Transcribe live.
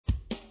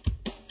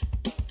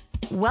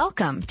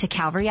Welcome to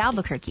Calvary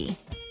Albuquerque.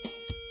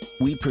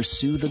 We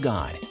pursue the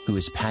God who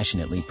is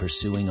passionately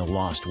pursuing a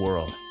lost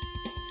world.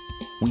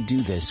 We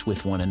do this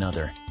with one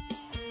another.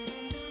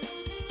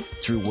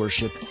 Through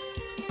worship,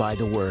 by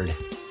the Word,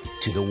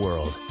 to the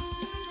world.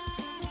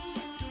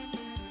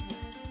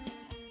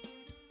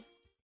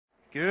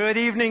 Good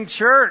evening,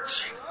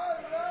 church.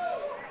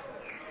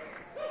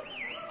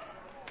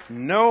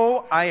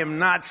 No, I am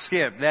not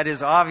Skip. That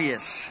is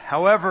obvious.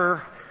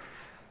 However,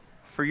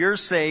 for your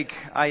sake,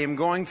 I am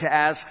going to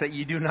ask that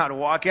you do not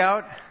walk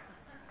out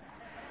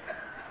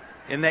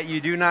and that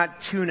you do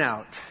not tune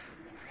out.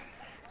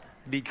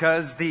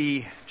 Because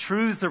the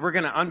truths that we're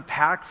going to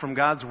unpack from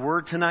God's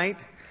Word tonight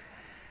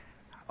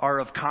are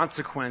of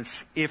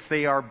consequence if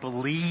they are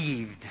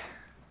believed,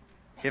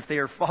 if they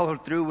are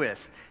followed through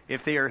with,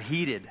 if they are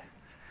heeded.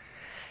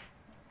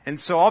 And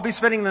so I'll be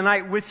spending the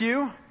night with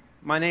you.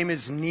 My name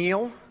is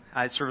Neil.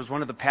 I serve as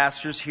one of the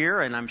pastors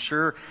here, and I'm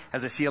sure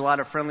as I see a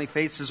lot of friendly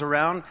faces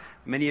around,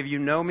 many of you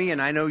know me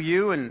and I know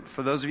you, and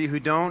for those of you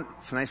who don't,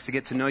 it's nice to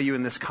get to know you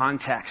in this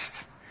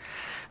context.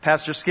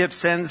 Pastor Skip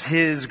sends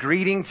his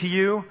greeting to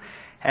you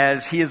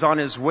as he is on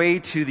his way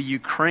to the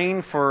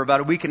Ukraine for about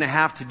a week and a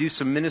half to do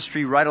some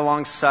ministry right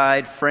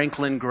alongside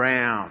Franklin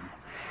Graham.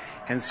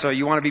 And so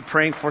you want to be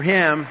praying for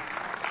him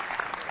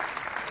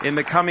in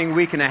the coming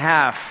week and a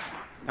half.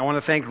 I want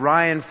to thank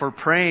Ryan for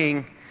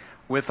praying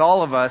with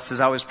all of us as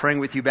I was praying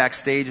with you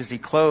backstage as he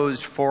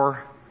closed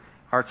for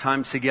our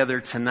time together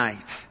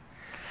tonight.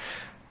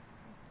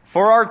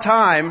 For our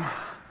time,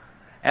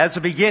 as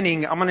a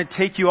beginning, I'm going to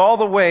take you all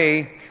the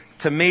way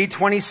to May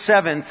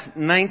 27th,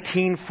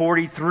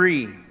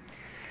 1943.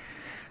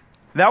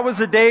 That was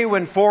the day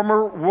when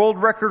former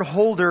world record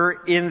holder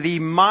in the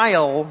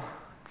mile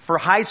for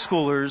high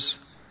schoolers,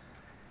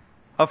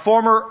 a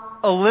former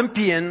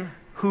Olympian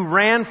who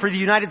ran for the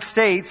United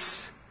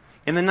States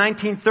in the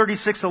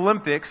 1936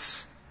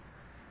 Olympics,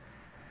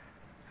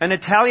 an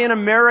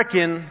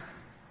Italian-American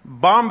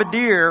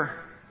bombardier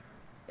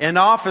and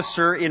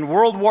officer in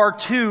World War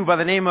II by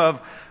the name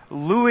of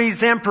Louis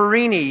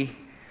Zamperini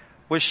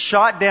was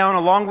shot down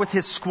along with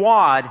his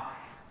squad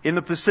in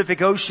the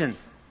Pacific Ocean.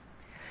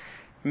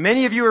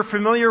 Many of you are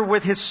familiar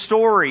with his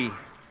story.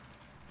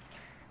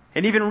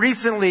 And even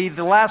recently,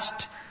 the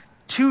last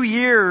 2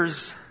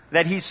 years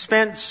that he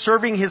spent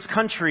serving his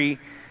country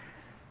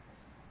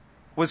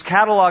was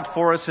cataloged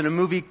for us in a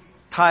movie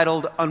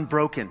titled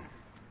Unbroken.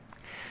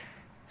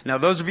 Now,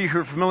 those of you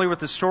who are familiar with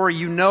the story,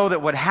 you know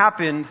that what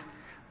happened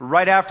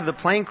right after the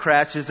plane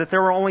crash is that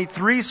there were only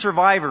 3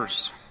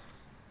 survivors.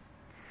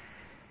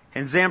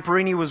 And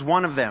Zamperini was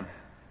one of them.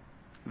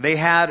 They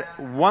had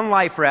one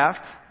life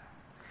raft.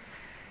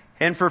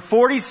 And for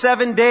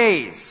 47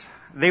 days,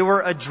 they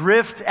were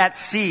adrift at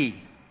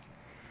sea.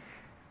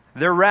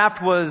 Their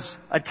raft was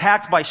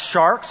attacked by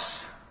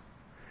sharks.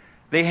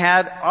 They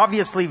had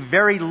obviously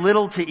very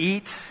little to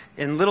eat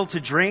and little to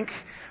drink,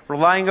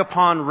 relying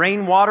upon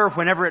rainwater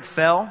whenever it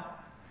fell.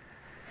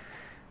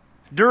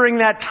 During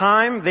that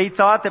time, they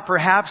thought that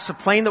perhaps a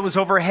plane that was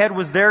overhead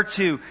was there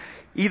to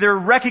either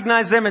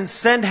recognize them and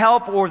send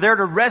help or there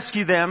to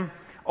rescue them,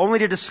 only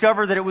to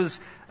discover that it was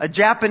a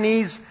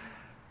Japanese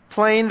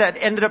plane that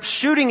ended up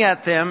shooting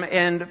at them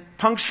and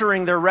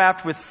puncturing their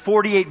raft with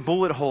 48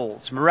 bullet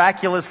holes.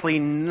 Miraculously,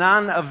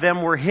 none of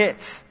them were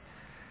hit.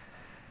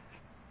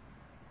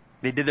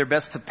 They did their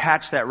best to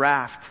patch that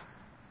raft.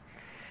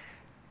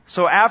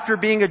 So after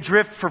being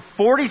adrift for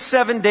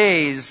 47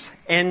 days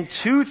and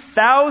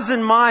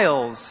 2,000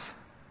 miles,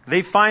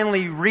 they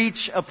finally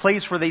reach a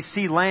place where they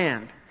see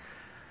land,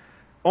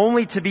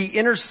 only to be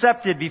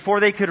intercepted before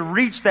they could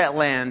reach that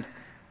land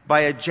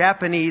by a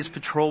Japanese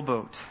patrol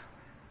boat.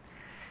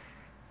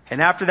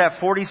 And after that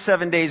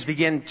 47 days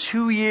began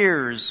 2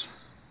 years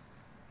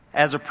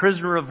as a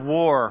prisoner of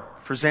war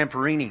for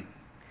Zamperini.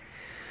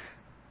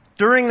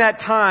 During that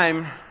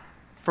time,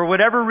 for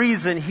whatever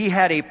reason, he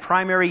had a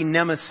primary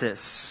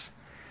nemesis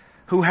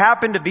who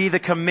happened to be the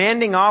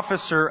commanding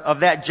officer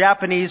of that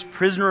Japanese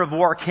prisoner of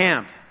war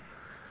camp.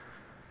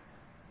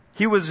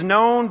 He was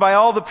known by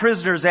all the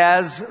prisoners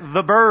as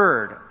the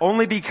Bird,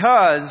 only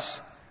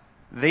because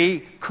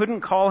they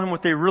couldn't call him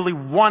what they really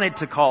wanted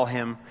to call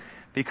him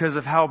because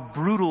of how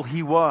brutal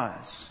he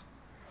was.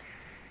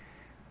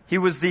 He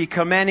was the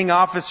commanding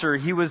officer.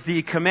 He was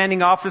the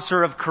commanding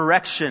officer of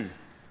correction.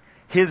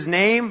 His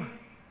name,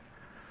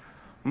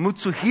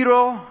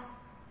 Mutsuhiro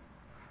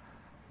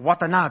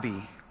Watanabe.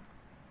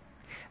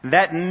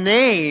 That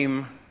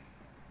name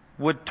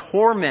would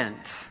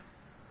torment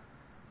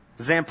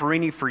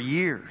Zamperini for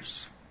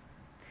years.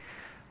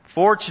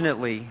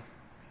 Fortunately,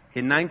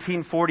 in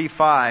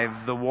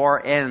 1945, the war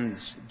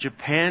ends.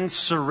 Japan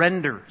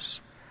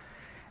surrenders.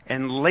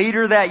 And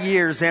later that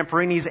year,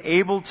 Zamperini is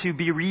able to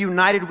be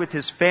reunited with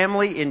his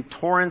family in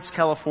Torrance,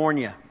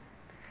 California.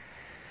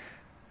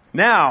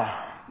 Now,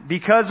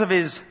 because of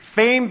his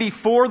fame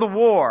before the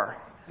war,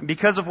 and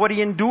because of what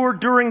he endured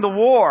during the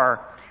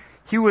war,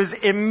 he was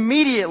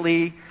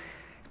immediately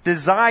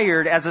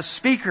desired as a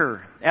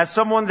speaker, as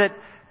someone that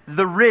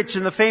the rich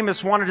and the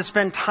famous wanted to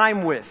spend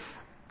time with.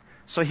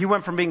 So he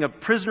went from being a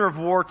prisoner of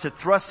war to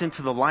thrust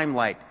into the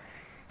limelight.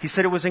 He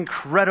said it was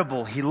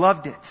incredible. He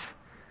loved it.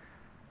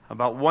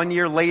 About 1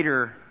 year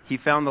later, he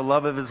found the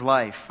love of his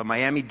life, a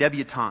Miami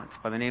debutante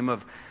by the name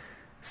of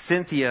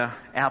Cynthia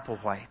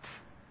Applewhite.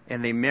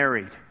 And they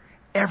married.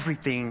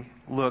 Everything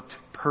looked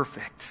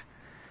perfect.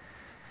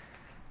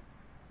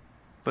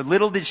 But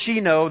little did she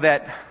know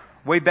that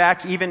way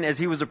back, even as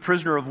he was a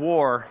prisoner of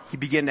war, he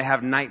began to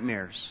have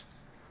nightmares.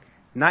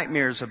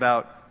 Nightmares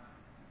about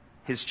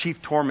his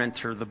chief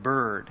tormentor, the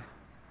bird.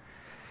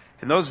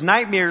 And those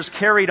nightmares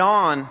carried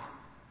on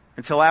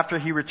until after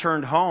he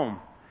returned home,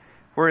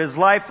 where his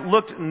life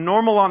looked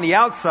normal on the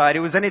outside. It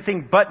was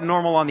anything but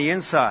normal on the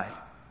inside.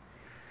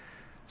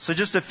 So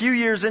just a few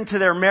years into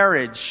their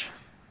marriage,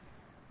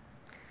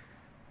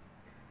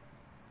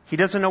 he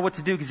doesn't know what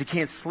to do because he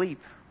can't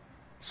sleep.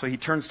 So he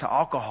turns to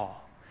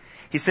alcohol.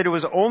 He said it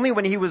was only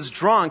when he was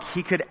drunk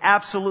he could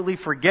absolutely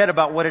forget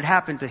about what had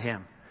happened to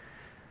him.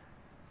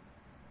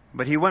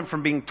 But he went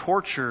from being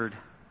tortured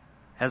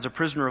as a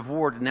prisoner of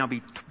war to now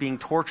being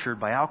tortured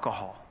by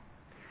alcohol.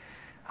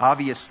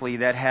 Obviously,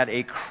 that had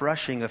a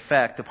crushing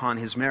effect upon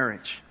his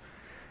marriage,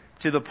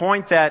 to the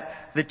point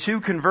that the two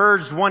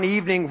converged one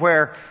evening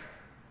where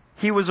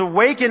he was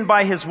awakened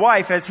by his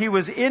wife as he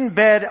was in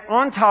bed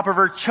on top of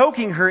her,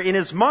 choking her. In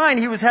his mind,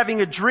 he was having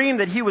a dream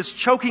that he was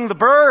choking the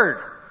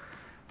bird,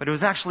 but it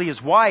was actually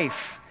his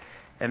wife,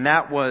 and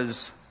that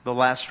was the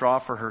last straw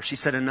for her. She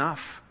said,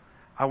 "Enough.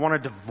 I want a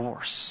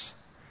divorce."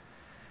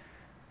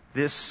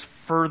 This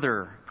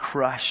further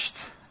crushed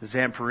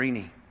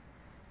Zamperini.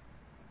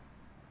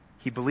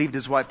 He believed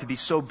his wife to be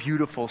so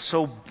beautiful,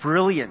 so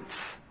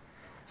brilliant,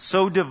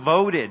 so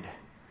devoted,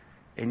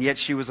 and yet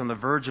she was on the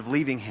verge of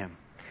leaving him.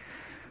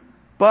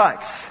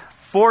 But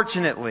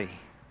fortunately,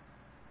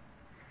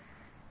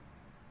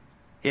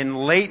 in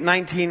late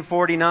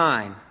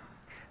 1949,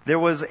 there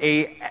was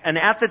an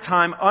at the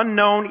time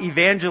unknown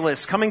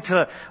evangelist coming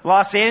to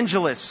Los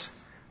Angeles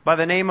by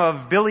the name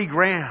of Billy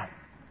Graham.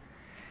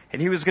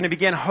 And he was going to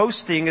begin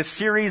hosting a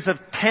series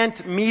of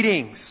tent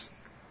meetings.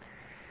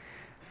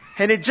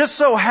 And it just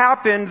so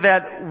happened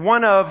that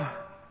one of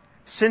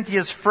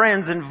Cynthia's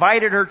friends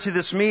invited her to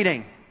this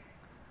meeting.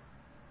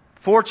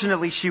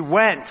 Fortunately, she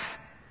went.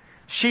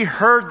 She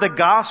heard the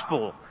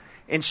gospel,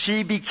 and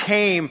she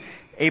became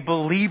a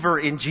believer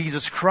in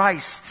Jesus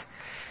Christ.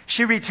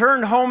 She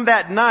returned home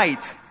that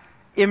night,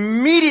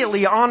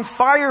 immediately on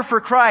fire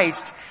for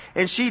Christ,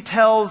 and she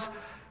tells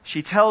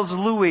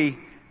Louis,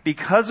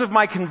 "Because of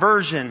my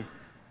conversion,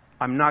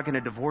 I'm not going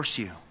to divorce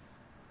you.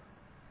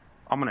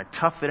 I'm going to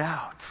tough it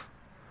out."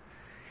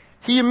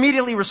 He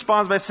immediately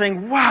responds by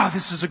saying, "Wow,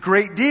 this is a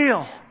great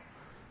deal."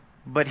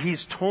 But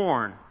he's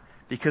torn,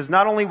 because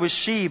not only was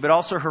she, but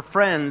also her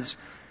friends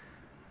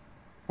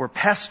were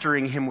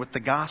pestering him with the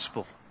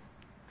gospel.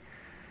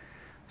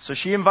 So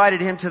she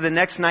invited him to the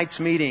next night's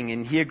meeting,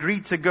 and he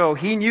agreed to go.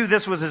 He knew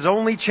this was his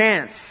only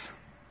chance.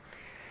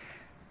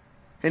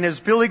 And as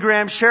Billy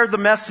Graham shared the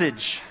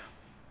message,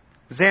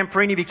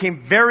 Zamperini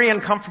became very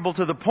uncomfortable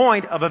to the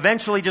point of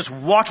eventually just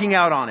walking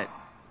out on it.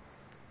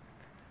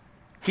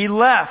 He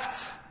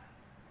left,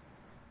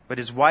 but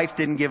his wife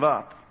didn't give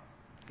up.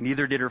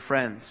 Neither did her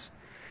friends.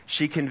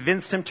 She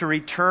convinced him to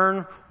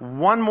return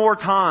one more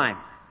time.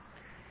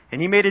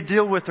 And he made a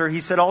deal with her.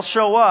 He said, "I'll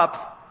show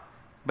up,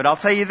 but I'll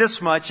tell you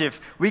this much. If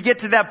we get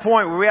to that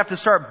point where we have to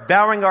start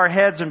bowing our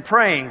heads and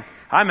praying,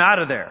 I'm out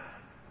of there."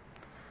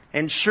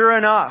 And sure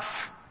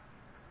enough,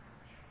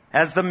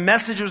 as the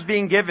message was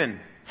being given,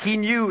 he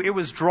knew it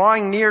was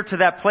drawing near to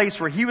that place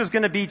where he was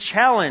going to be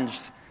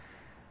challenged.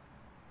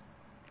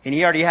 And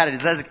he already had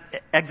his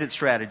exit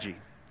strategy.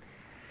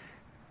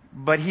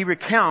 But he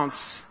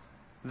recounts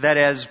that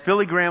as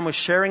Billy Graham was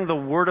sharing the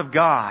Word of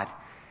God,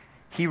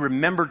 he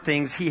remembered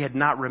things he had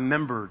not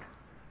remembered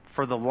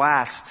for the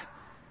last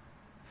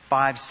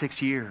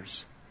 5-6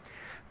 years.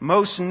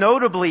 Most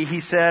notably,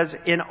 he says,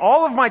 "In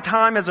all of my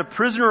time as a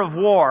prisoner of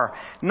war,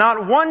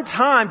 not one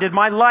time did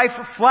my life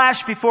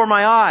flash before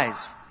my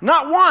eyes.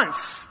 Not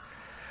once.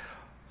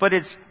 But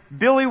as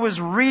Billy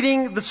was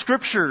reading the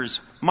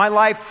scriptures, my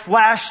life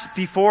flashed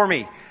before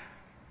me."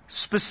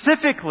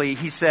 Specifically,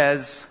 he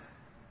says,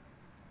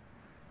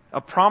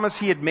 a promise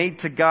he had made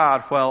to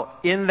God while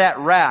in that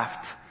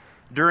raft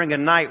during a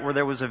night where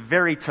there was a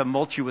very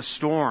tumultuous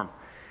storm.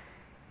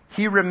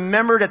 He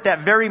remembered at that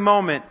very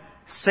moment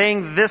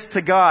saying this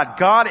to God,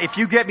 "God, if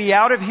you get me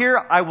out of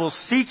here, I will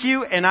seek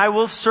you and I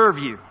will serve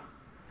you."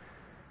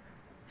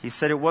 He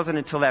said it wasn't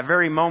until that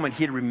very moment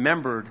he had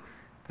remembered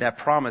that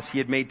promise he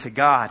had made to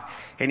God.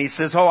 And he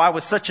says, "Oh, I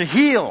was such a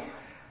heel.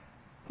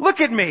 Look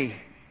at me.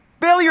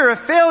 Failure of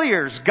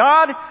failures."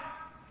 God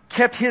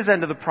kept his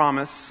end of the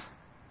promise,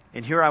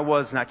 and here I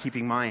was not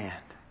keeping my end.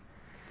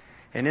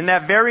 And in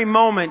that very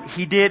moment,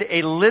 he did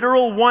a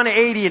literal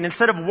 180, and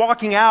instead of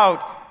walking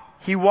out,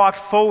 he walked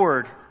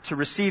forward to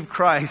receive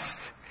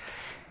Christ.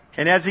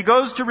 And as he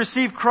goes to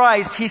receive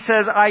Christ, he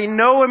says, "I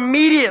know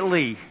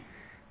immediately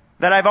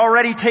that I've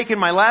already taken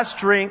my last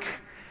drink,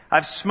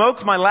 I've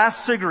smoked my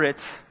last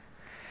cigarette,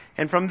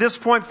 and from this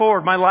point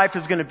forward, my life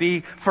is going to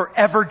be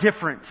forever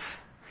different."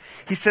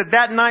 He said,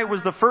 that night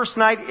was the first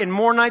night in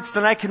more nights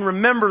than I can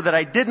remember that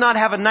I did not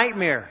have a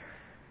nightmare.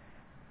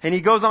 And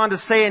he goes on to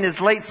say in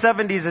his late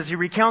 70s, as he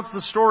recounts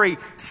the story,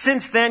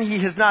 since then he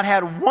has not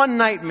had one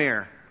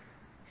nightmare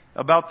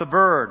about the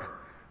bird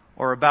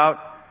or about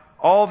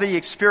all the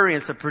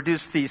experience that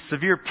produced the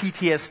severe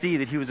PTSD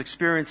that he was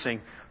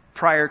experiencing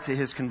prior to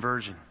his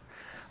conversion.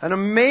 An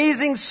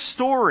amazing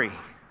story.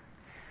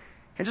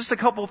 And just a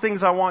couple of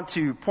things I want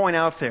to point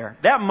out there.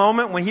 That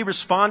moment when he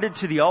responded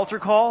to the altar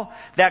call,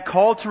 that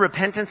call to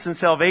repentance and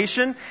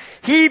salvation,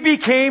 he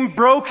became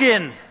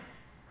broken.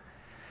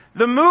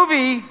 The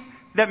movie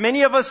that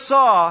many of us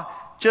saw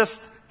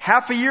just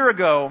half a year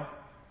ago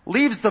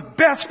leaves the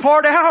best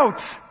part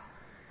out.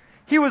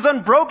 He was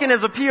unbroken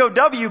as a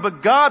POW,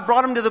 but God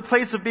brought him to the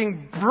place of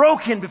being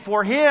broken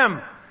before Him.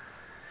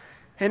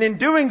 And in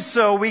doing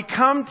so, we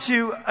come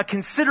to a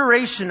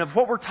consideration of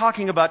what we're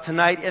talking about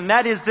tonight, and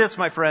that is this,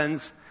 my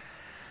friends.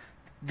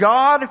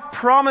 God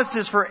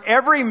promises for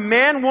every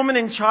man, woman,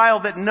 and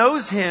child that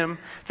knows Him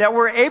that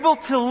we're able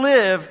to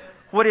live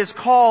what is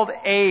called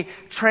a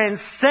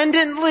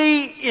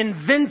transcendently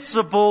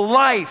invincible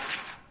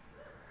life.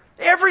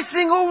 Every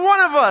single one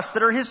of us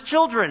that are His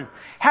children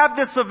have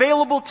this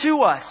available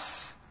to us.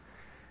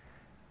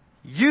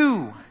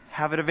 You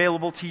have it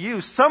available to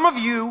you. Some of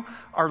you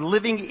are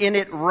living in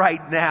it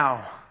right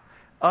now.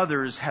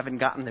 Others haven't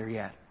gotten there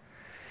yet.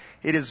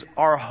 It is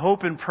our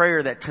hope and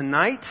prayer that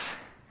tonight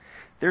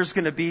there's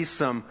going to be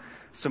some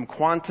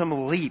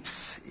quantum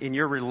leaps in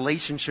your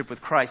relationship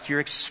with Christ, your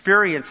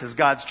experience as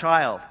God's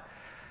child.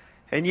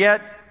 And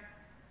yet,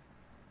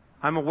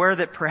 I'm aware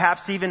that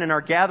perhaps even in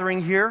our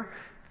gathering here,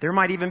 there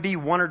might even be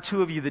one or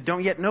two of you that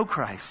don't yet know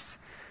Christ.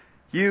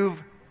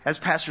 You've, as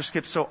Pastor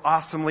Skip so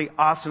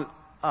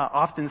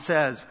often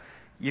says,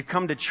 you've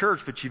come to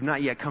church, but you've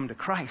not yet come to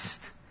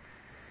Christ.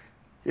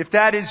 If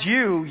that is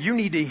you, you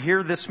need to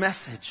hear this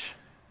message.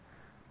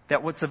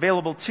 That what's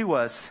available to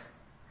us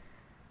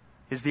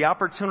is the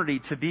opportunity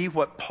to be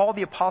what Paul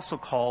the Apostle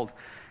called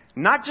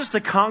not just a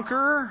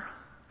conqueror,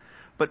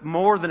 but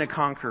more than a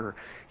conqueror.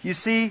 You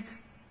see,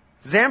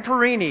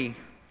 Zamperini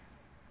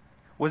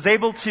was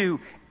able to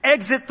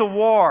exit the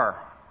war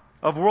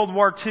of World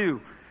War II,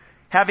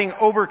 having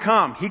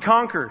overcome. He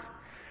conquered.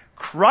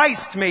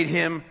 Christ made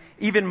him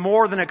even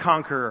more than a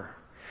conqueror.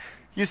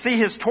 You see,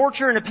 his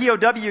torture in a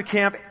POW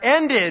camp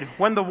ended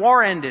when the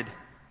war ended.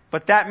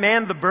 But that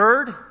man, the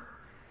bird,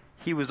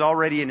 he was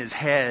already in his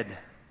head.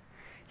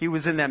 He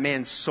was in that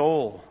man's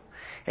soul.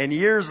 And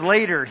years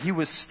later, he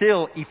was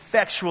still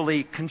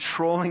effectually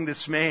controlling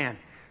this man,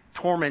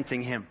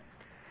 tormenting him.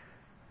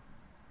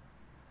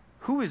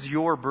 Who is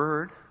your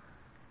bird?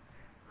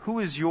 Who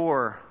is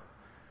your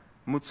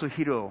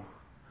Mutsuhiro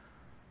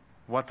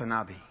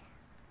Watanabe?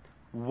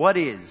 What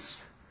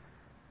is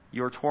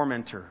your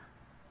tormentor?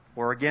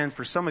 Or again,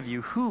 for some of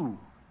you, who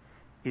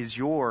is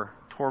your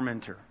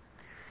tormentor?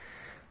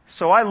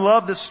 So I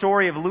love the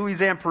story of Louis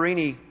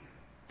Zamperini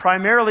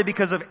primarily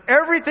because of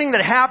everything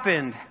that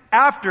happened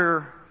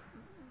after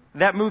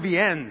that movie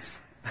ends.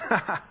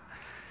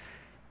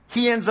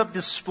 He ends up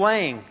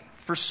displaying,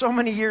 for so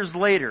many years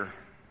later,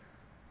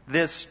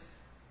 this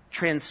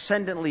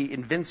transcendently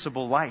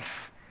invincible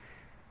life.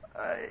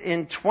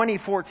 In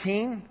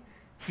 2014,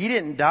 he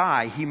didn't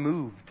die, he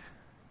moved.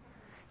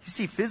 You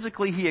see,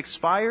 physically he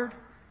expired,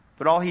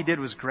 but all he did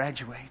was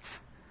graduate.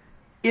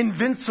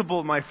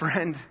 Invincible, my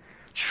friend.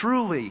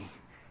 Truly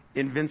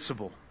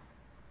invincible.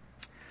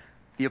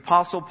 The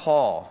Apostle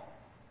Paul,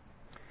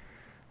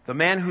 the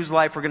man whose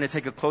life we're going to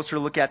take a closer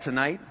look at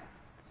tonight,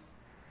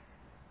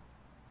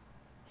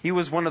 he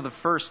was one of the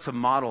first to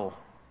model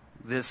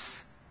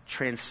this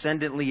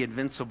transcendently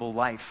invincible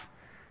life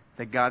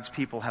that God's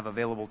people have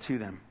available to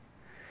them.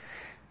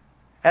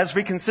 As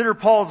we consider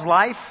Paul's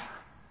life,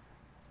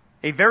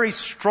 a very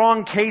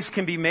strong case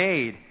can be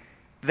made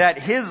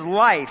that his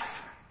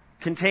life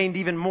contained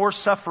even more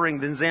suffering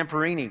than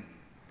Zamperini.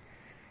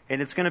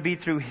 And it's going to be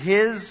through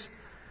his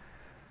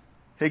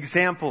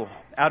example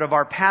out of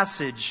our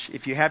passage.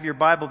 If you have your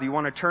Bible, do you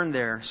want to turn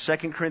there? 2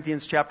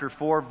 Corinthians chapter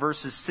 4,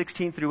 verses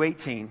 16 through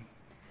 18.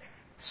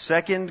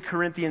 2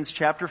 Corinthians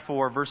chapter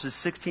 4, verses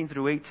 16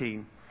 through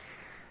 18.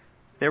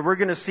 There we're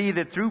going to see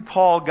that through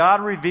Paul,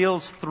 God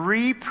reveals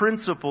three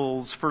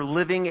principles for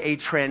living a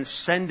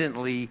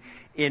transcendently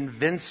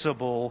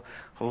invincible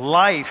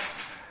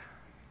life.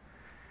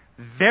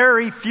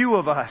 Very few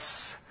of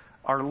us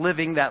are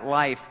living that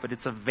life, but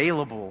it's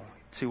available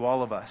to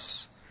all of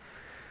us.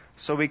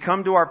 So we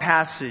come to our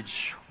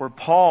passage where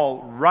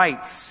Paul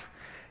writes,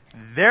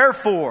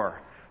 "Therefore,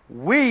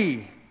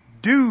 we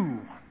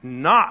do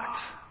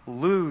not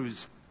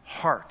lose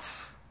heart.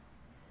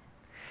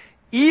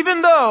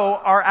 Even though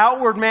our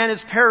outward man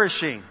is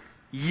perishing,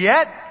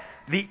 yet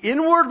the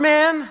inward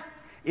man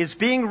is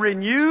being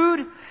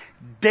renewed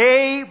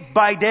day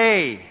by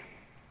day.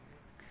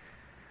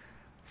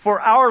 For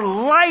our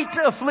light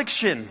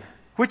affliction,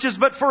 which is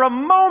but for a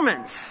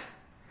moment,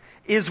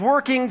 is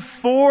working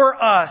for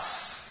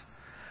us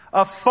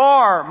a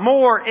far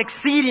more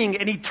exceeding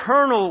and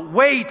eternal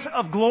weight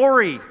of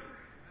glory.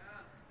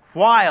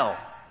 While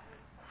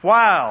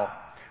while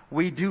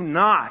we do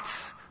not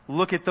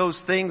look at those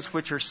things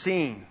which are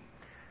seen,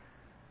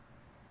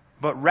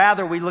 but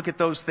rather we look at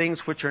those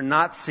things which are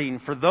not seen.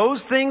 For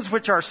those things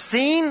which are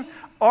seen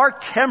are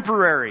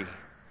temporary,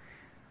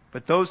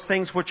 but those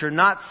things which are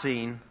not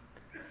seen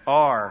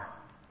are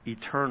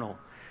eternal.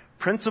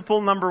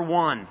 Principle number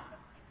 1.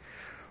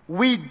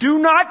 We do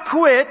not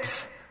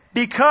quit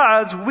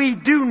because we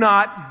do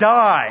not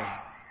die.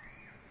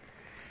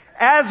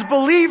 As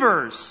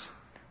believers,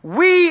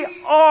 we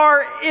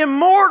are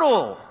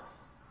immortal.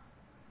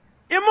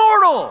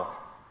 Immortal.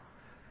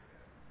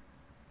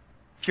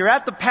 If you're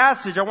at the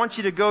passage, I want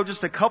you to go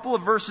just a couple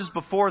of verses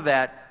before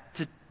that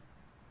to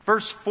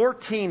verse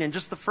 14 and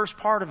just the first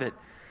part of it.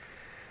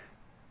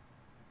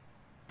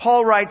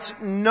 Paul writes,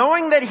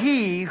 knowing that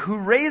he who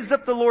raised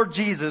up the Lord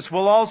Jesus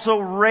will also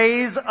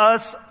raise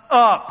us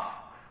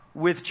up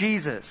with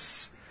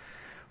Jesus.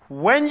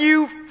 When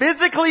you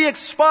physically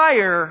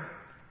expire,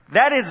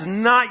 that is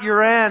not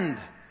your end.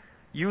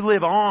 You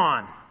live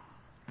on.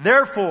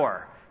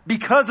 Therefore,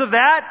 because of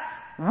that,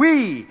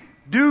 we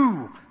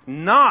do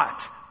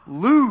not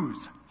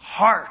lose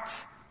heart.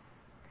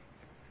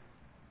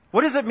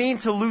 What does it mean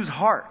to lose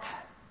heart?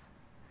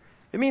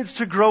 It means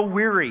to grow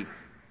weary.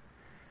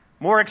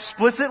 More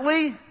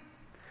explicitly,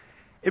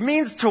 it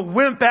means to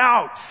wimp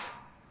out,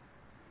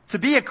 to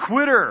be a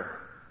quitter.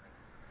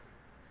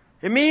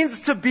 It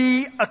means to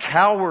be a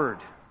coward.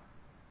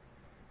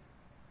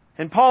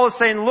 And Paul is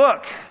saying,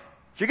 look,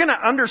 if you're going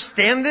to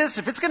understand this,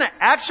 if it's going to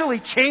actually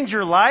change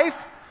your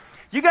life,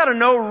 you got to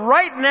know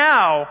right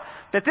now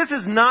that this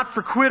is not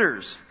for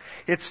quitters.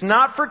 It's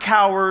not for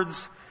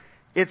cowards.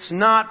 It's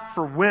not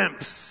for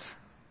wimps.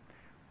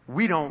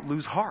 We don't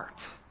lose heart.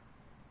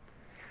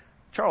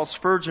 Charles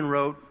Spurgeon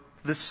wrote,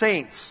 the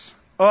saints,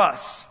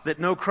 us that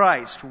know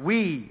Christ,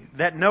 we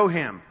that know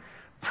Him,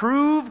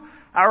 prove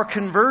our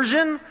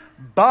conversion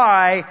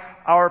by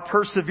our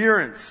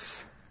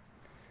perseverance.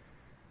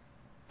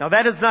 Now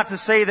that is not to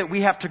say that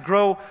we have to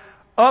grow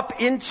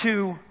up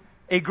into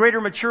a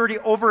greater maturity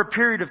over a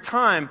period of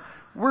time.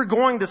 We're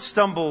going to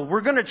stumble.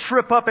 We're going to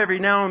trip up every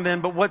now and then.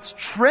 But what's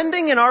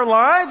trending in our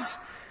lives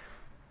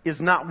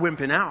is not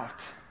wimping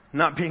out,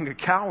 not being a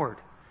coward.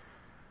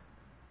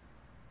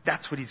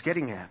 That's what he's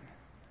getting at.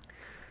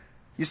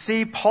 You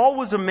see, Paul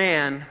was a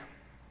man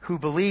who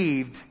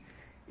believed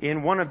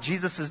in one of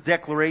Jesus'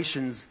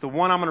 declarations. The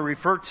one I'm going to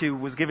refer to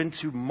was given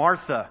to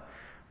Martha,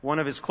 one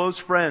of his close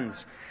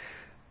friends.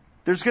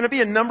 There's going to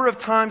be a number of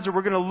times that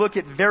we're going to look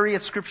at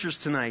various scriptures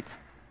tonight.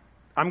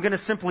 I'm going to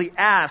simply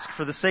ask,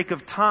 for the sake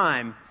of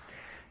time,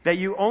 that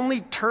you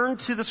only turn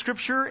to the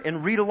scripture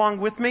and read along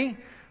with me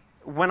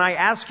when I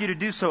ask you to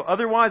do so.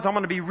 Otherwise, I'm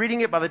going to be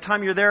reading it. By the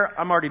time you're there,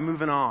 I'm already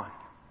moving on.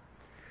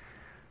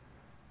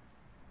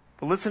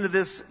 But listen to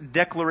this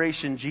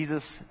declaration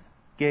Jesus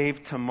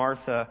gave to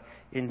Martha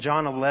in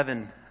John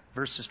 11,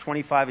 verses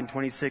 25 and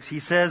 26. He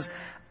says,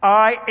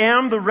 I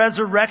am the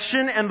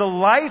resurrection and the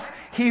life.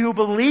 He who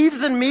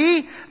believes in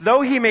me,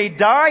 though he may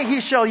die,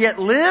 he shall yet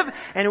live.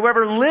 And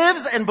whoever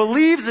lives and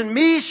believes in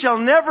me shall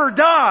never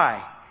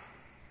die.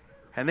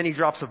 And then he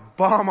drops a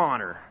bomb on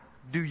her.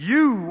 Do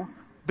you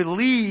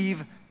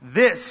believe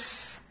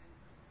this?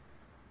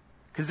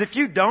 Because if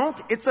you don't,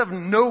 it's of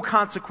no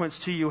consequence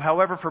to you.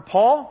 However, for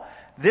Paul,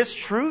 this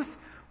truth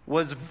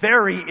was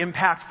very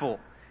impactful.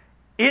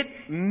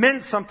 It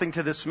meant something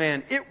to this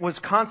man. It was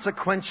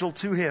consequential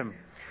to him.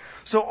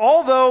 So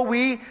although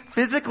we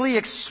physically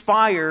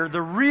expire,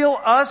 the real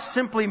us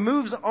simply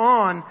moves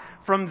on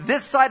from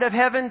this side of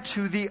heaven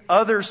to the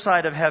other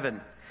side of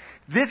heaven.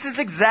 This is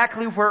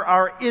exactly where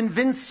our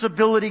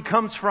invincibility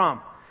comes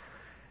from.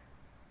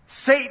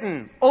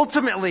 Satan,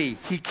 ultimately,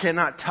 he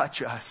cannot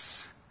touch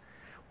us.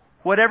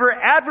 Whatever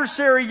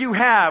adversary you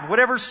have,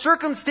 whatever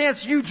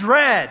circumstance you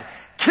dread,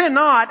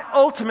 cannot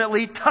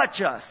ultimately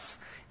touch us.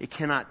 It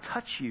cannot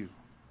touch you.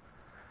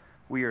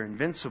 We are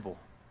invincible.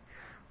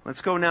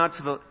 Let's go now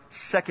to the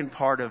second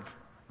part of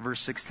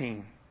verse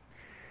 16.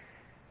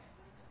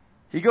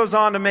 He goes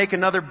on to make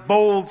another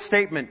bold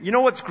statement. You know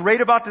what's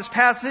great about this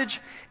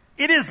passage?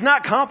 It is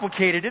not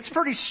complicated. It's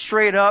pretty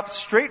straight up,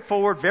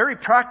 straightforward, very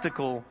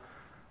practical,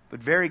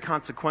 but very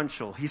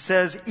consequential. He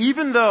says,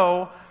 even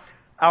though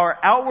our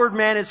outward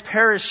man is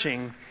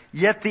perishing,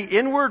 yet the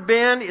inward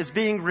man is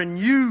being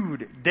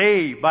renewed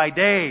day by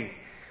day.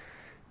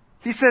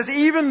 He says,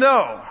 even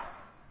though,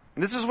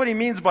 and this is what he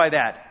means by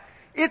that,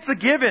 it's a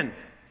given.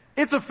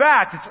 It's a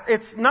fact.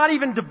 It's not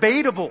even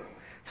debatable.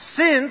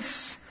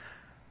 Since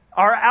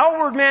our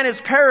outward man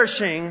is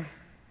perishing,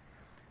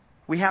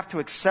 we have to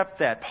accept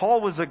that.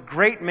 Paul was a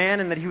great man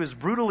in that he was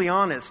brutally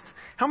honest.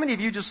 How many of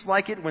you just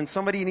like it when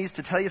somebody needs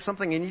to tell you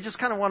something and you just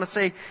kind of want to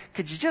say,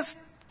 could you just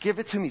give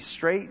it to me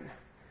straight?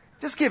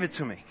 Just give it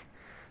to me.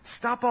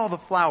 Stop all the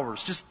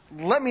flowers. Just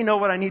let me know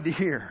what I need to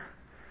hear.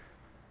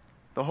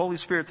 The Holy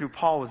Spirit through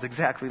Paul was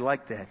exactly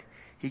like that.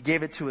 He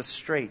gave it to us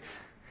straight.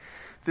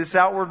 This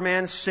outward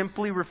man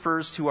simply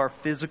refers to our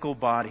physical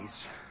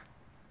bodies,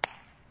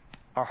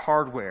 our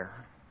hardware.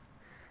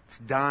 It's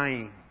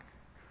dying.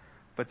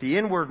 But the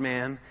inward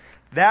man,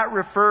 that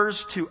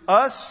refers to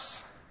us,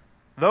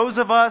 Those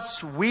of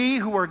us, we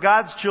who are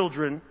God's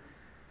children,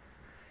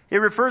 it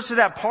refers to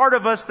that part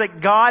of us that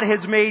God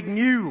has made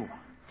new.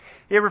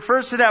 It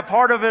refers to that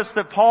part of us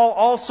that Paul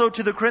also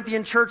to the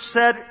Corinthian church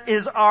said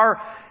is our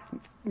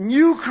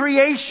new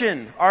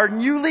creation, our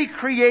newly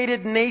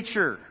created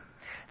nature.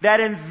 That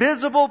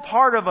invisible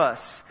part of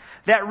us,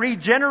 that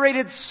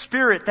regenerated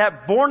spirit,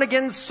 that born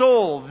again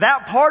soul,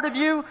 that part of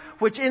you,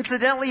 which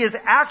incidentally is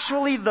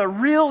actually the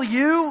real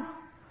you,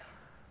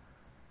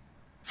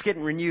 it's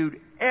getting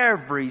renewed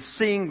every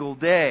single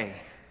day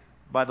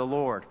by the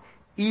Lord,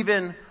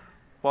 even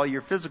while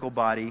your physical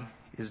body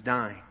is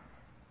dying.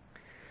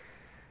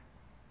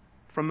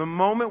 From the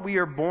moment we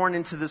are born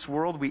into this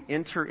world, we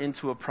enter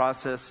into a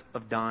process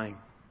of dying.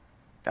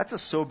 That's a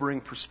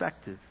sobering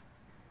perspective.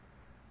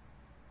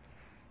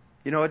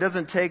 You know, it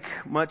doesn't take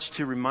much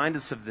to remind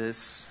us of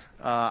this.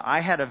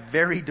 I had a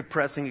very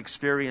depressing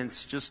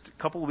experience just a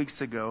couple of weeks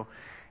ago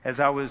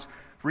as I was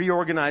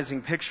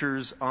reorganizing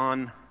pictures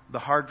on the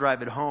hard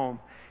drive at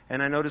home,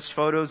 and I noticed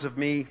photos of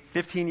me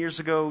 15 years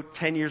ago,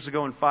 10 years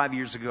ago, and 5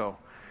 years ago.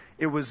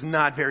 It was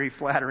not very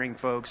flattering,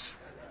 folks.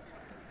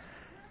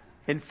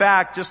 In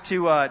fact, just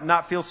to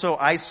not feel so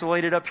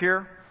isolated up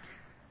here,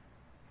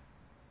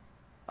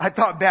 I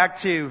thought back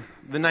to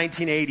the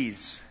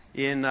 1980s.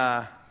 In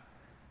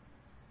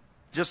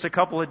just a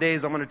couple of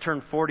days, I'm going to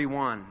turn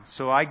 41.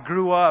 So I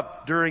grew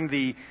up during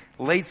the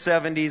late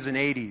 70s and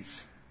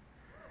 80s.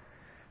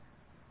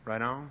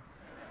 Right on?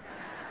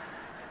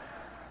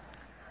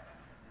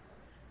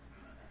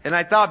 And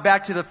I thought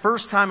back to the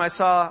first time I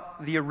saw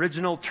the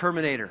original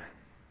Terminator.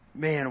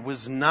 Man,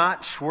 was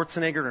not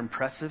Schwarzenegger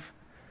impressive?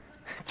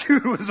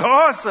 Dude was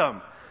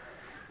awesome.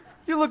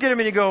 You look at him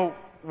and you go,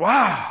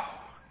 wow.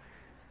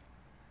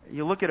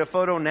 You look at a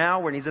photo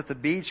now when he's at the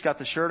beach, got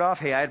the shirt off.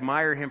 Hey, I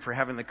admire him for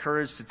having the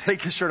courage to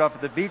take his shirt off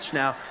at the beach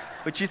now.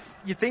 But you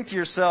think to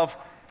yourself,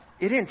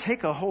 it didn't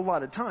take a whole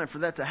lot of time for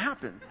that to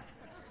happen.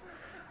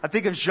 I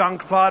think of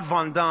Jean-Claude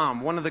Van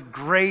Damme, one of the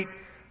great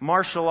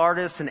martial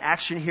artists and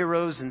action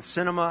heroes in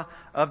cinema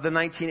of the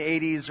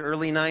 1980s,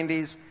 early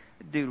 90s.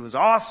 Dude was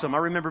awesome. I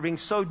remember being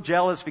so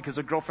jealous because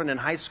a girlfriend in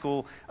high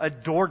school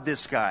adored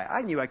this guy.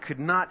 I knew I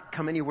could not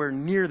come anywhere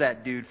near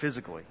that dude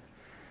physically.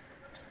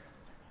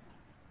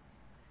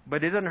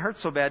 But it doesn't hurt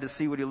so bad to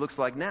see what he looks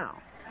like now.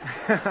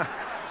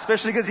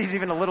 Especially because he's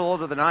even a little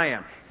older than I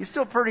am. He's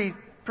still pretty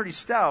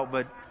stout,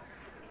 but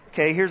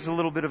okay, here's a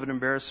little bit of an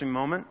embarrassing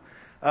moment.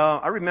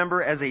 I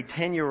remember as a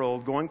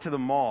 10-year-old going to the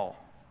mall,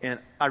 and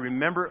I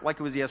remember it like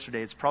it was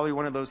yesterday. It's probably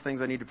one of those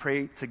things I need to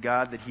pray to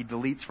God that He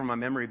deletes from my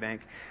memory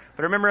bank.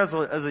 But I remember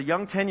as a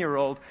young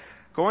 10-year-old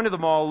going to the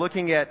mall,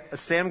 looking at a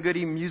Sam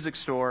Goody music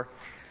store,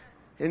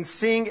 and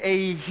seeing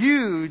a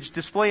huge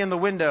display in the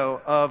window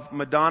of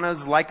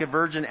Madonna's Like a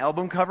Virgin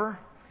album cover.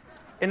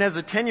 And as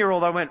a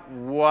 10-year-old, I went,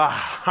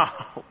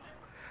 wow.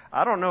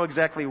 I don't know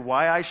exactly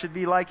why I should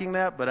be liking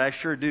that, but I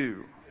sure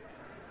do.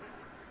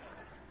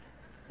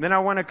 Then I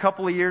went a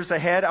couple of years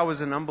ahead. I was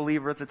an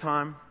unbeliever at the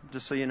time,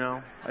 just so you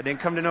know. I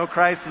didn't come to know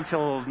Christ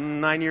until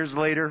 9 years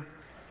later.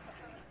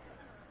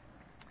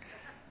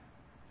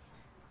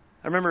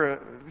 I remember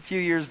a few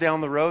years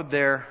down the road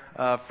there,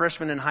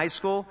 freshman in high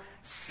school,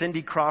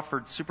 Cindy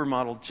Crawford,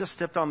 supermodel, just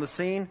stepped on the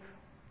scene.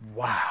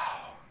 Wow.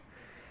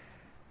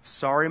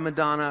 Sorry,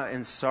 Madonna,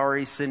 and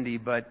sorry, Cindy,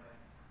 but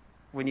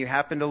when you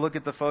happen to look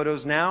at the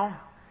photos now,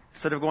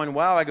 instead of going,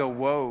 wow, I go,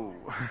 whoa.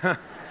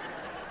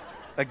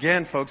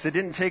 Again, folks, it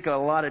didn't take a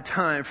lot of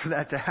time for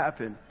that to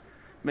happen.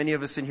 Many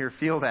of us in here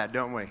feel that,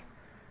 don't we? It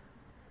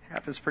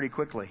happens pretty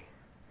quickly.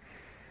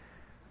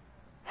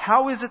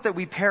 How is it that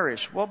we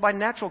perish? Well, by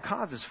natural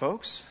causes,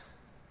 folks.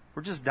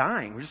 We're just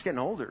dying. We're just getting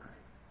older.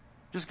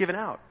 Just giving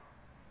out.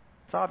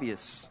 It's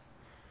obvious.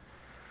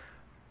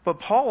 But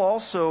Paul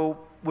also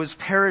was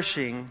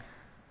perishing,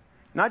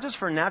 not just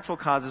for natural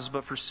causes,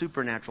 but for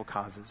supernatural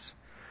causes.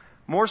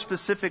 More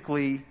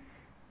specifically,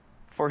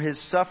 for his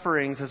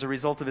sufferings as a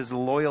result of his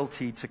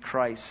loyalty to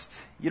Christ.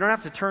 You don't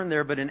have to turn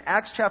there, but in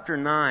Acts chapter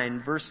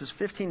 9, verses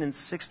 15 and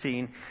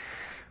 16,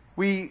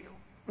 we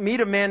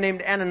meet a man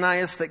named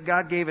Ananias that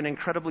God gave an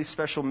incredibly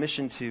special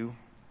mission to.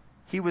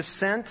 He was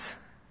sent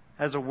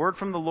as a word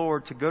from the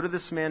Lord to go to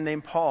this man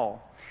named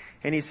Paul.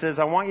 And he says,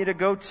 I want you to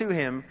go to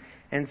him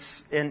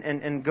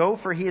and go,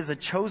 for he is a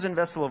chosen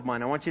vessel of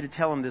mine. I want you to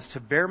tell him this,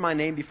 to bear my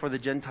name before the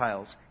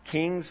Gentiles,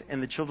 kings,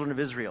 and the children of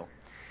Israel.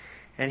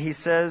 And he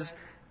says,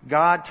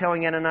 God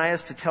telling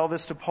Ananias to tell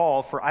this to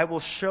Paul, for I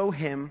will show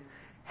him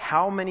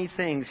how many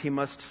things he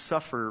must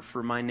suffer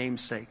for my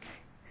name's sake.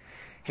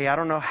 Hey, I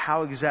don't know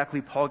how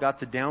exactly Paul got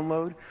the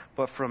download,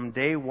 but from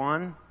day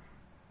one,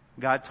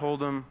 God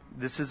told him,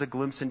 this is a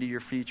glimpse into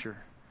your future.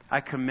 I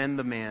commend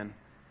the man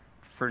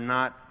for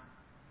not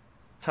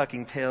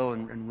tucking tail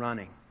and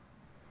running.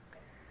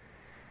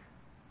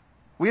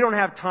 We don't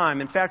have time.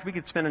 In fact, we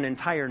could spend an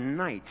entire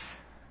night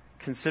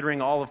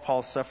considering all of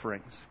Paul's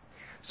sufferings.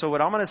 So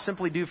what I'm going to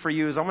simply do for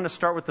you is I'm going to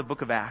start with the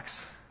book of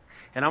Acts.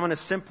 And I'm going to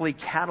simply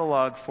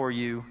catalog for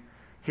you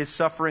his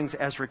sufferings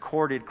as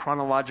recorded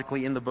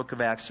chronologically in the book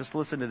of Acts. Just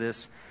listen to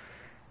this.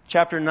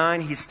 Chapter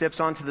 9, he steps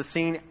onto the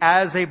scene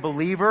as a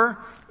believer.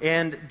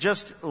 And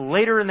just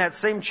later in that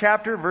same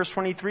chapter, verse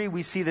 23,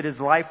 we see that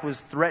his life was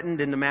threatened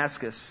in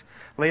Damascus.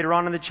 Later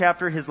on in the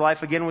chapter, his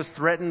life again was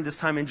threatened, this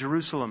time in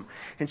Jerusalem.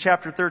 In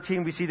chapter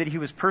 13, we see that he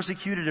was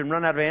persecuted and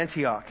run out of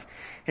Antioch.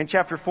 In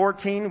chapter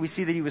 14, we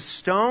see that he was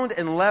stoned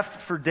and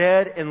left for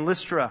dead in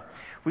Lystra.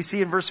 We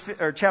see in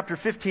chapter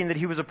 15 that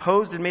he was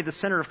opposed and made the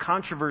center of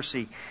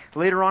controversy.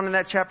 Later on in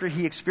that chapter,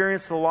 he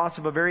experienced the loss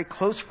of a very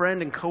close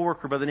friend and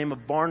coworker by the name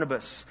of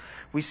Barnabas.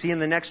 We see in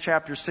the next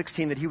chapter,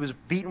 16, that he was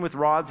beaten with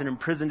rods and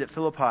imprisoned at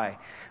Philippi.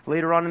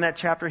 Later on in that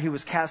chapter, he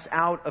was cast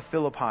out of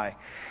Philippi.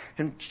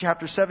 In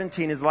chapter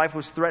 17, his life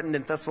was threatened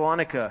in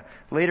Thessalonica.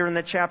 Later in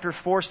that chapter,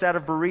 forced out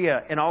of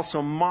Berea and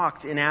also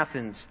mocked in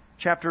Athens.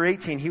 Chapter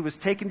 18, he was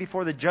taken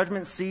before the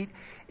judgment seat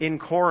in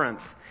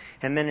Corinth.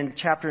 And then in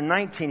chapter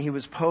 19, he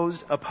was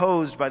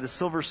opposed by the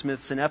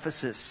silversmiths in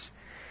Ephesus.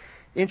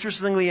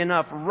 Interestingly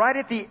enough, right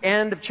at the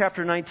end of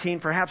chapter 19,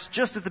 perhaps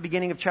just at the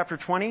beginning of chapter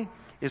 20,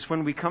 is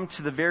when we come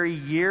to the very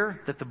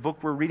year that the book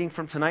we're reading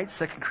from tonight,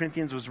 2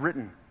 Corinthians, was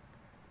written.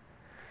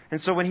 And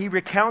so when he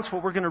recounts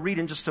what we're going to read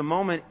in just a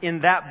moment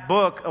in that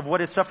book of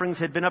what his sufferings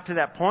had been up to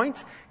that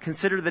point,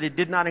 consider that it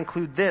did not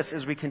include this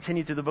as we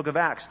continue through the book of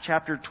Acts.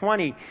 Chapter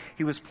 20,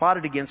 he was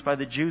plotted against by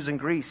the Jews in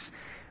Greece.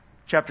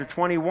 Chapter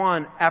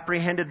 21,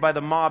 apprehended by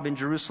the mob in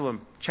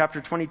Jerusalem.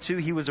 Chapter 22,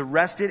 he was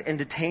arrested and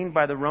detained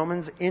by the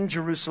Romans in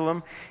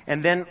Jerusalem.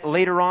 And then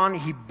later on,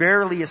 he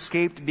barely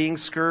escaped being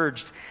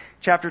scourged.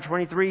 Chapter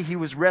 23, he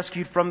was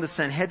rescued from the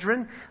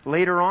Sanhedrin.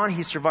 Later on,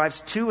 he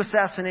survives 2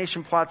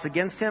 assassination plots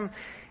against him.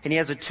 And he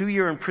has a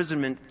 2-year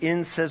imprisonment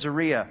in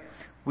Caesarea.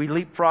 We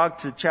leapfrog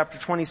to chapter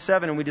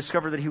 27 and we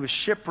discover that he was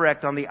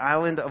shipwrecked on the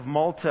island of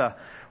Malta.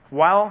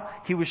 While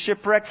he was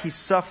shipwrecked, he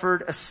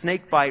suffered a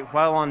snake bite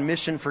while on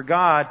mission for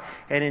God.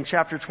 And in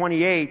chapter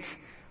 28,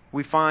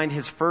 we find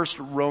his first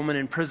Roman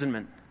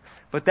imprisonment.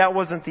 But that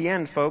wasn't the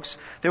end, folks.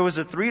 There was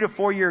a 3 to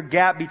 4 year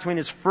gap between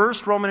his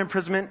first Roman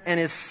imprisonment and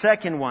his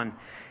second one.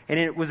 And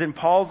it was in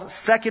Paul's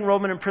second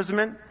Roman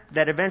imprisonment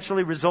that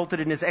eventually resulted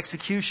in his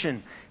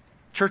execution.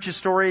 Church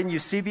historian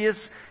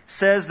Eusebius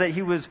says that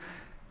he was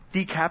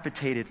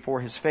decapitated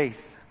for his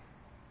faith.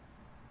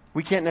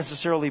 We can't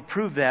necessarily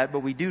prove that, but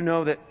we do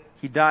know that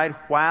he died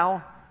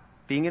while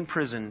being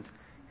imprisoned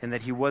and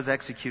that he was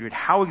executed.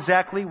 How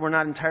exactly, we're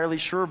not entirely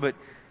sure, but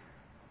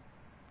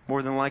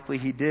more than likely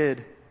he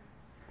did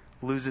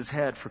lose his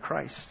head for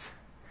Christ.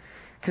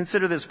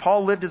 Consider this.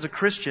 Paul lived as a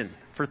Christian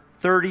for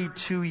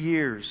 32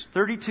 years.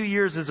 32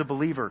 years as a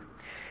believer.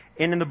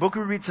 And in the book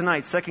we read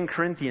tonight, 2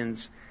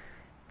 Corinthians,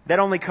 that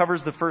only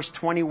covers the first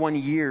 21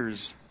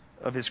 years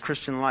of his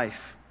Christian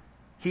life.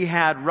 He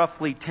had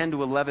roughly 10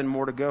 to 11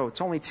 more to go.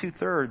 It's only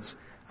 2/3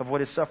 of what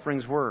his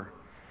sufferings were.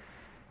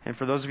 And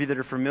for those of you that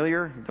are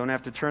familiar, you don't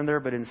have to turn there,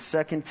 but in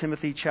 2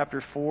 Timothy chapter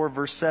 4,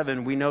 verse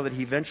 7, we know that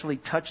he eventually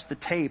touched the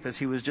tape as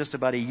he was just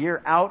about a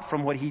year out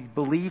from what he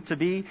believed to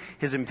be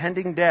his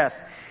impending death.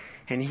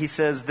 And he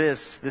says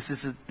this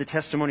is the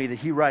testimony that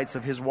he writes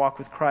of his walk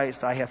with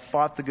Christ. I have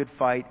fought the good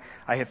fight.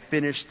 I have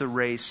finished the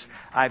race.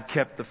 I've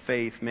kept the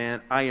faith,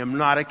 man. I am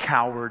not a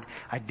coward.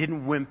 I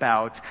didn't wimp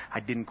out. I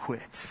didn't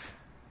quit.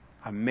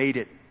 I made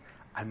it.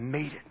 I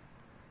made it.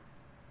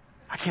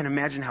 I can't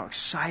imagine how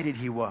excited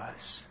he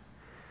was.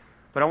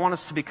 But I want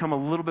us to become a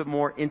little bit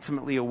more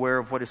intimately aware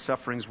of what his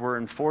sufferings were.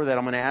 And for that,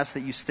 I'm going to ask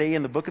that you stay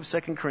in the book of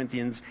 2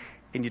 Corinthians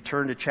and you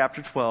turn to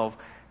chapter 12,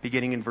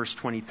 beginning in verse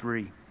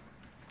 23.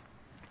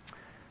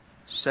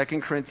 2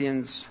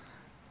 Corinthians,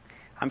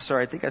 I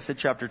think I said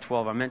chapter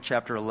 12. I meant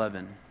chapter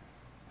 11.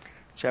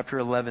 Chapter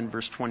 11,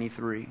 verse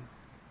 23.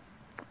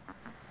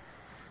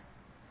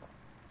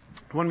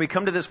 When we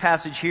come to this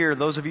passage here,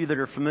 those of you that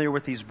are familiar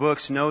with these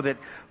books know that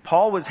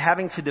Paul was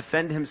having to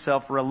defend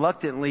himself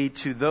reluctantly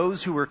to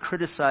those who were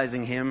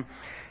criticizing him.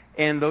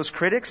 And those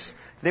critics,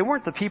 they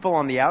weren't the people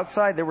on the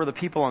outside, they were the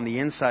people on the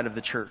inside of the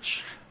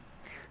church.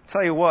 I'll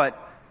tell you what,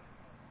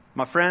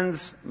 my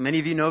friends, many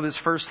of you know this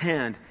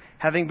firsthand.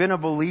 Having been a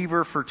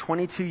believer for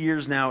 22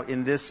 years now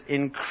in this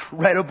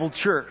incredible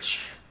church,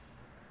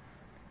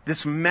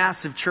 this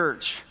massive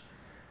church,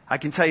 I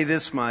can tell you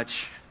this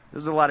much.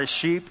 There's a lot of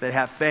sheep that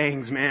have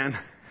fangs, man.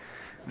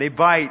 They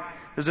bite.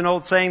 There's an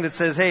old saying that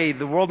says, hey,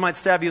 the world might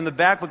stab you in the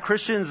back, but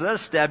Christians, they'll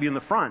stab you in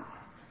the front.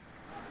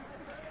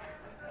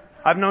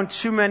 I've known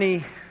too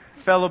many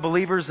fellow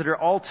believers that are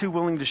all too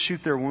willing to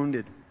shoot their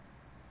wounded.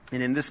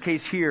 And in this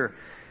case here,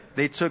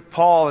 they took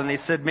Paul and they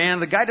said, man,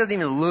 the guy doesn't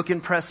even look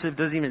impressive,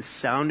 doesn't even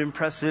sound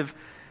impressive.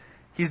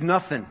 He's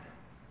nothing.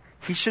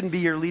 He shouldn't be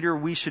your leader.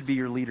 We should be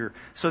your leader.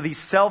 So these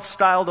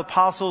self-styled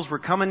apostles were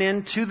coming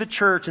into the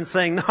church and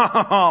saying,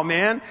 no,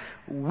 man,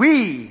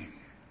 we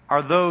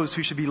are those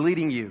who should be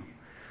leading you.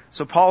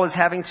 So Paul is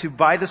having to,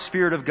 by the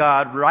Spirit of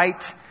God,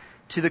 write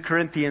to the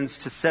Corinthians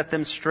to set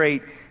them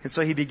straight. And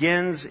so he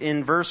begins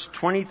in verse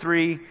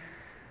 23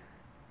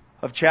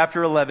 of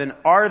chapter 11.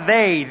 Are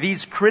they,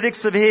 these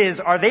critics of his,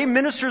 are they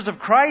ministers of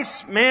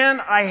Christ? Man,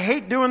 I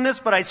hate doing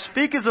this, but I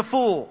speak as a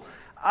fool.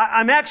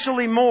 I'm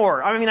actually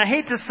more. I mean, I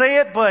hate to say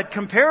it, but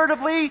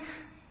comparatively,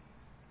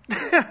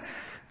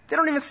 They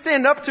don't even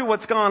stand up to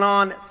what's gone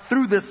on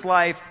through this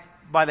life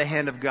by the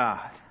hand of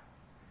God.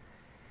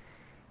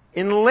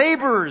 In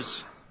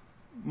labors,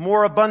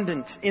 more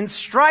abundant. In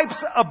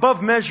stripes,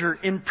 above measure.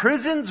 In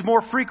prisons,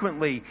 more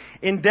frequently.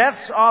 In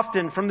deaths,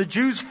 often. From the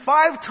Jews,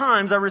 5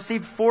 times I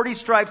received 40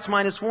 stripes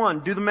minus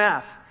 1. Do the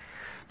math.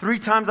 3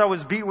 times I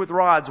was beat with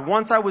rods.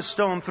 Once I was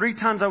stoned. 3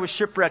 times I was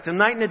shipwrecked. A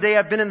night and a day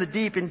I've been in the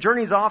deep. In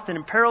journeys often.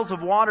 In perils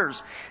of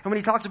waters. And when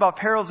he talks about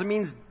perils, it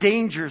means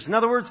dangers. In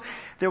other words,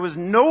 there was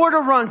nowhere to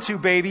run to,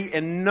 baby,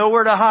 and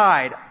nowhere to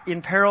hide.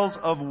 In perils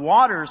of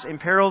waters. In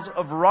perils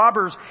of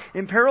robbers.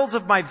 In perils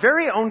of my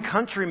very own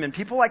countrymen.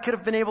 People I could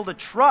have been able to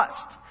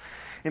trust.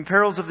 In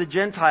perils of the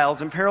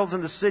Gentiles, in perils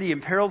in the city,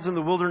 in perils in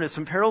the wilderness,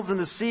 in perils in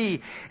the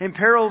sea, in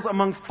perils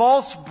among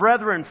false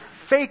brethren,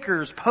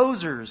 fakers,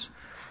 posers,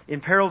 in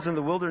perils in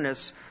the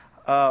wilderness,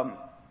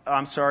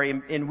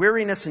 in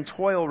weariness and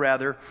toil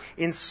rather,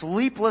 in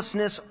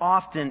sleeplessness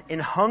often, in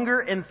hunger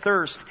and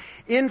thirst,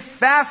 in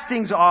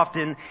fastings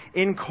often,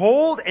 in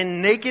cold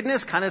and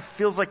nakedness. Kind of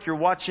feels like you're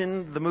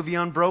watching the movie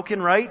Unbroken,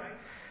 right?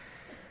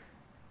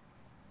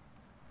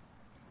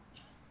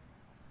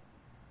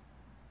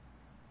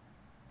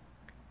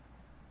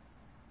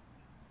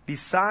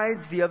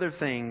 Besides the other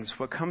things,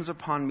 what comes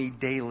upon me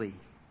daily.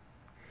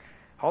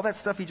 All that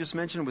stuff he just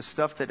mentioned was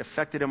stuff that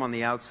affected him on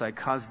the outside,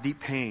 caused deep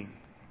pain.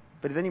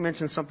 But then he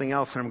mentions something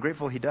else, and I'm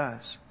grateful he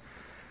does.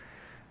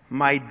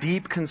 My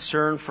deep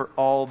concern for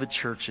all the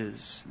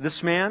churches.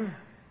 This man,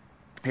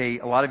 hey,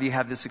 a lot of you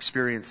have this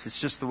experience. It's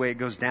just the way it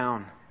goes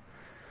down.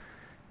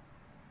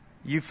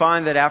 You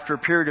find that after a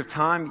period of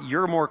time,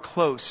 you're more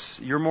close,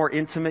 you're more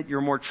intimate,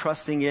 you're more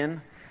trusting in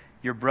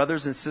your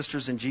brothers and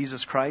sisters in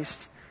Jesus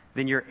Christ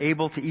than you're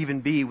able to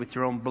even be with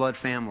your own blood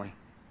family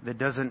that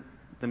doesn't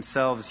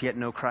themselves yet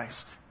know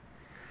Christ.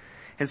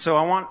 And so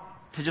I want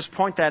to just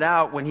point that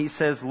out when he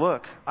says,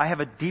 look, I have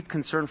a deep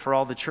concern for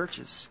all the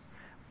churches.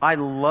 I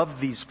love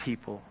these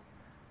people.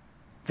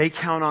 They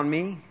count on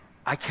me.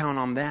 I count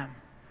on them.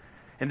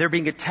 And they're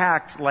being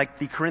attacked like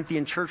the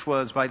Corinthian church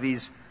was by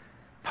these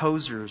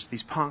posers,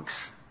 these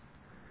punks.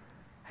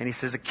 And he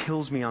says, it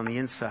kills me on the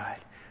inside.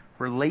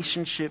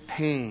 Relationship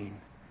pain,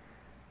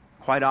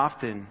 quite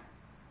often,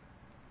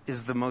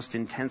 is the most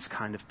intense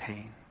kind of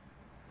pain.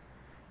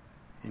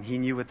 And he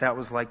knew what that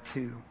was like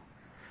too.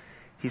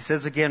 He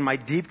says again, my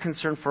deep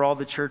concern for all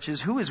the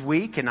churches. Who is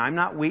weak and I'm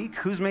not weak?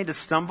 Who's made to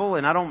stumble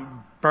and I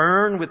don't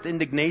burn with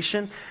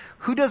indignation?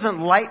 Who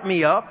doesn't light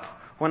me up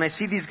when I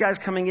see these guys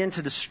coming in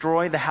to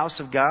destroy the house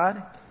of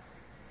God?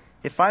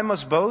 If I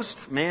must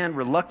boast, man,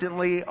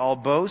 reluctantly I'll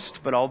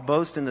boast, but I'll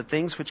boast in the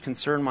things which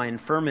concern my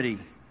infirmity.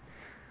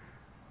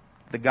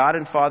 The God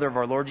and Father of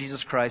our Lord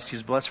Jesus Christ,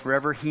 who's blessed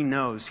forever, He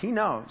knows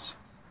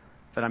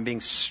that I'm being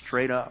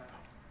straight up.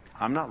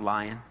 I'm not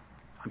lying.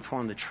 I'm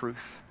telling the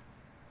truth.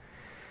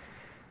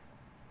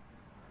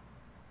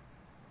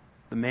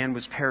 The man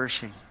was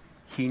perishing.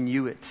 He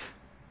knew it.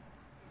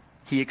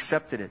 He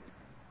accepted it.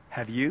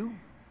 Have you?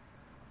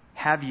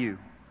 Have you?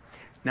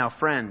 Now,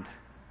 friend,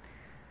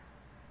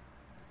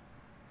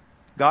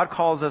 God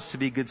calls us to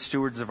be good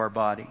stewards of our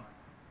body,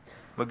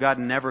 but God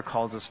never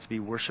calls us to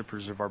be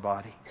worshipers of our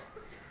body.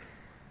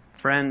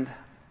 Friend,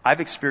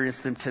 I've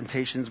experienced them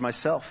temptations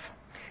myself.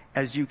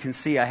 As you can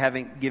see, I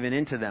haven't given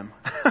in to them.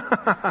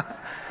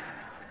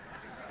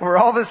 Where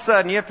all of a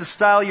sudden you have to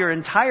style your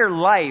entire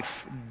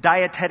life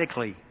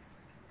dietetically,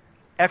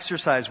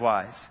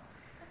 exercise-wise,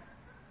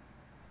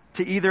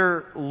 to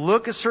either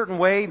look a certain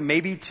way,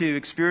 maybe to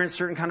experience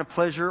certain kind of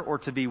pleasure, or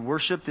to be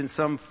worshipped in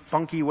some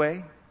funky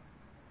way.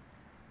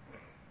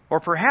 Or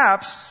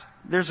perhaps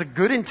there's a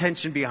good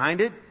intention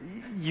behind it.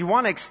 You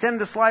want to extend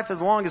this life as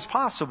long as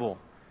possible.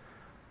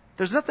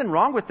 There's nothing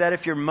wrong with that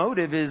if your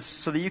motive is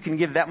so that you can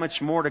give that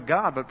much more to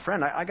God. But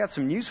friend, I got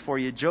some news for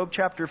you. Job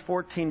chapter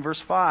 14,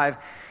 verse 5.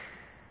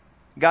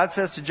 God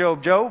says to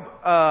Job,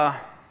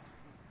 I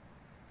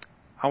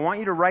want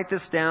you to write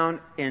this down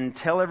and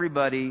tell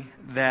everybody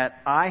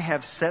that I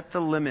have set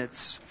the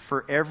limits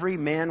for every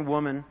man,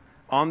 woman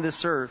on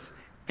this earth,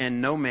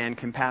 and no man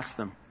can pass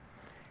them.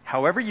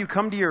 However you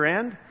come to your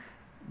end,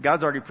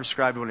 God's already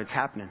prescribed when it's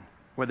happening.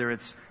 Whether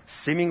it's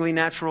seemingly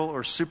natural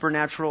or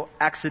supernatural,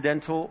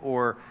 accidental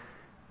or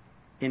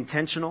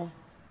intentional,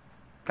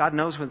 God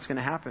knows when it's going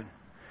to happen.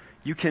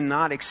 You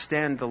cannot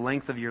extend the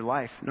length of your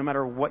life, no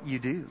matter what you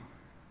do.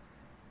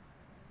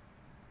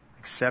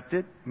 Accept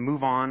it,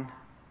 move on,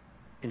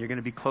 and you're going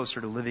to be closer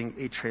to living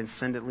a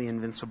transcendently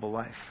invincible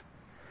life.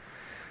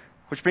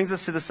 Which brings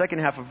us to the second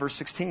half of verse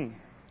 16.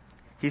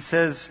 He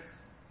says,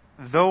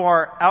 though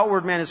our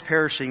outward man is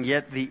perishing,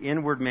 yet the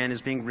inward man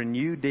is being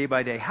renewed day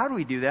by day. How do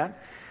we do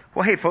that?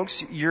 Well, hey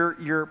folks,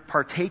 you're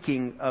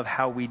partaking of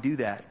how we do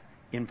that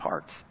in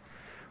part.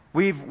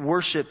 We've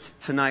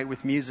worshiped tonight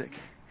with music.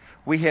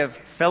 We have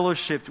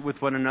fellowshiped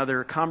with one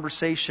another,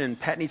 conversation,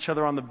 patting each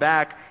other on the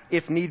back,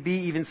 if need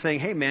be, even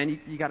saying, hey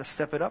man, you got to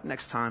step it up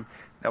next time.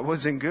 That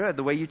wasn't good.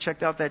 The way you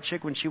checked out that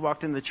chick when she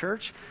walked in the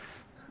church,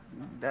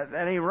 that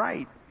ain't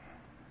right.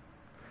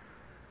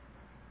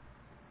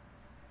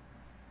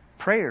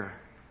 Prayer.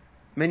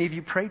 Many of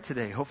you prayed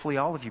today. Hopefully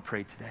all of you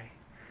prayed today.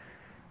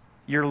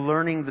 You're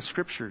learning the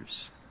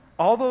Scriptures.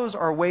 All those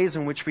are ways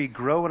in which we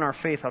grow in our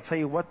faith. I'll tell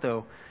you what,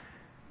 though.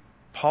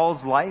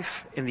 Paul's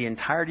life in the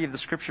entirety of the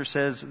Scripture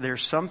says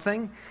there's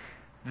something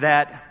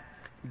that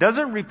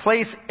doesn't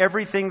replace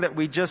everything that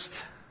we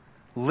just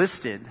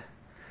listed.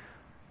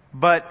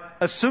 But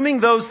assuming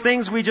those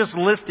things we just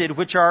listed,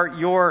 which are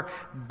your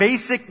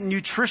basic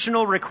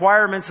nutritional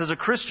requirements as a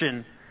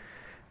Christian,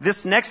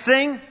 this next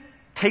thing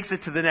takes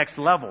it to the next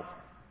level.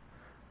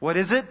 What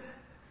is it?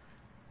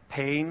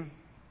 Pain,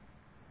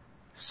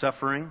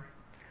 suffering.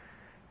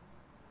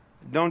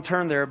 Don't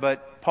turn there,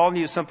 but Paul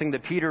knew something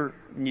that Peter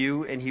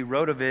knew, and he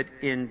wrote of it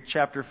in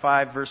chapter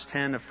 5, verse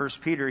 10 of 1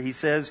 Peter. He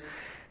says,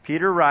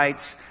 Peter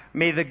writes,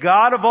 "May the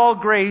God of all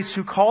grace,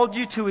 who called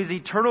you to His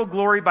eternal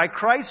glory by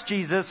Christ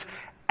Jesus,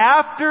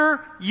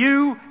 after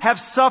you have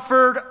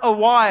suffered a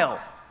while,"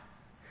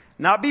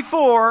 not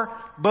before,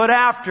 but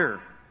after,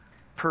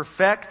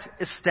 "perfect,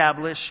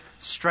 establish,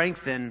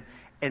 strengthen,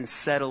 and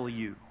settle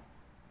you."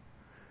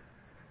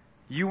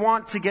 You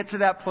want to get to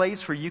that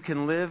place where you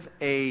can live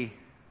a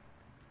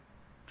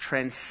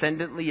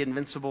transcendently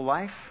invincible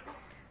life?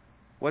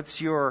 What's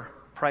your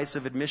price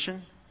of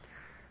admission?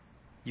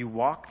 You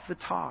walk the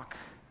talk,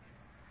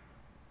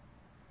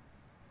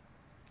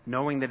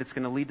 knowing that it's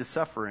going to lead to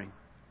suffering,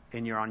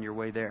 and you're on your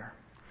way there.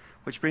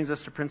 Which brings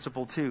us to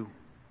principle 2.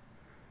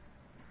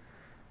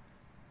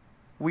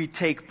 We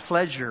take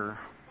pleasure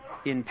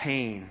in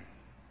pain.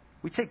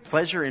 We take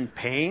pleasure in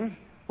pain?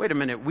 Wait a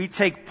minute. We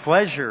take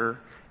pleasure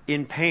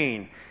in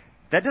pain.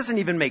 That doesn't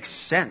even make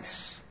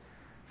sense.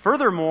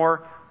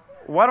 Furthermore,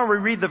 why don't we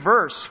read the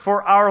verse?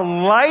 For our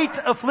light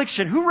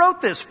affliction. Who wrote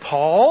this?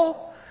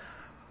 Paul?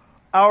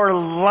 Our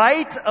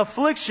light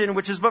affliction,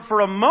 which is but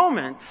for a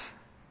moment,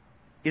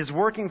 is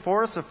working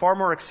for us a far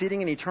more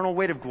exceeding and eternal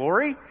weight of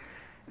glory?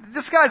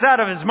 This guy's out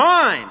of his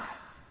mind.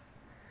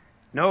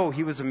 No,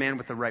 he was a man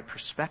with the right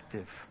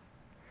perspective.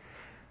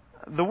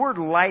 The word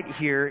light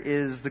here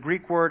is the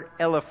Greek word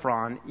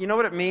elephron. You know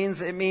what it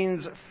means? It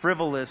means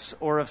frivolous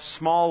or of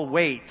small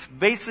weight.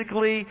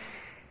 Basically,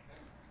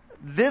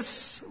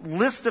 this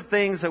list of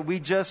things that we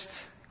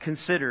just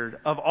considered,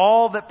 of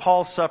all that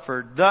Paul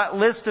suffered, that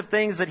list of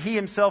things that he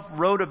himself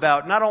wrote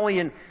about, not only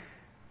in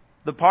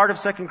the part of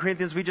 2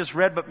 Corinthians we just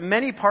read, but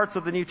many parts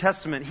of the New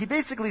Testament, he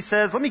basically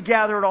says, let me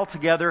gather it all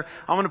together.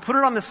 I'm going to put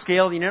it on the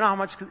scale. You know how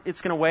much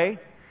it's going to weigh?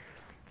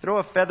 Throw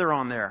a feather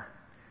on there.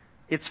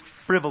 It's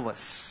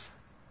frivolous.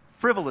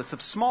 Frivolous,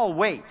 of small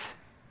weight.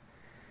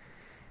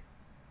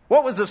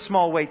 What was of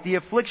small weight? The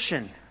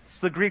affliction. It's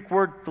the Greek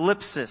word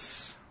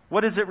thlipsis.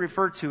 What does it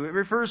refer to? It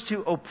refers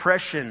to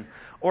oppression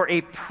or a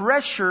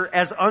pressure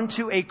as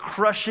unto a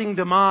crushing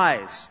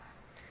demise.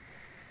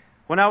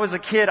 When I was a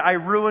kid, I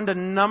ruined a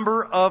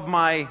number of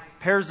my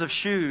pairs of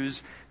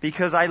shoes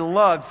because I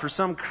loved, for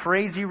some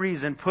crazy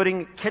reason,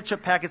 putting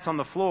ketchup packets on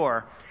the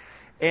floor.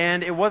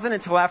 And it wasn't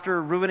until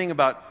after ruining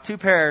about 2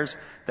 pairs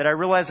that I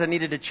realized I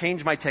needed to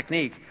change my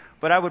technique.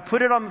 But I would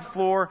put it on the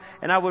floor,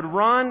 and I would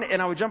run,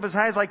 and I would jump as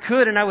high as I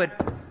could, and I would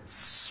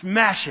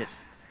smash it.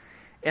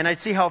 And I'd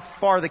see how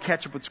far the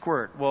ketchup would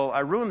squirt. Well, I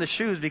ruined the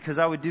shoes because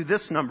I would do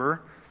this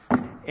number,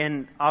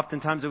 and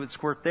oftentimes it would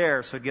squirt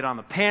there, so I'd get on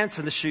the pants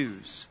and the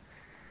shoes.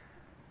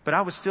 But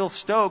I was still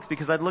stoked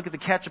because I'd look at the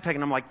ketchup pack,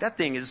 and I'm like, that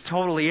thing is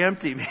totally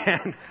empty,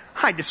 man.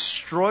 I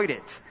destroyed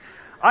it.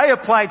 I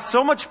applied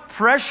so much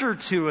pressure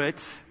to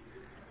it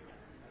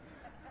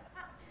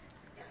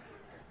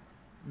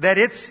that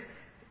it's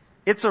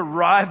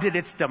arrived at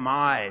its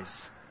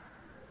demise.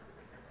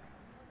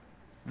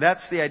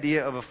 That's the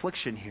idea of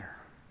affliction here.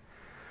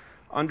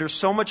 Under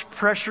so much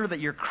pressure that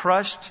you're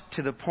crushed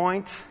to the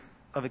point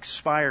of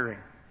expiring.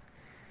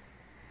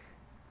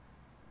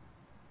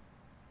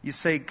 You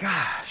say,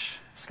 gosh,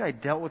 this guy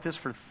dealt with this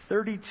for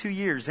 32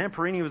 years.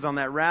 Zamperini was on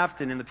that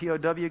raft and in the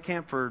POW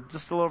camp for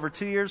just a little over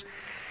 2 years.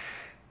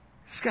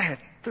 This guy had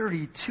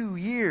 32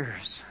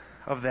 years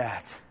of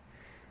that.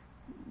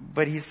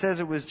 But he says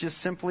it was just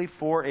simply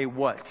for a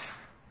what?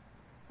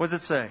 What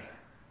does it say?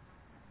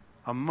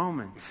 A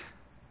moment.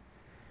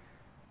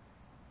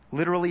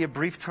 Literally a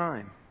brief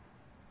time.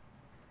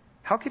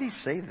 How could he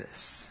say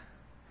this?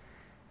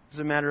 It's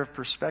a matter of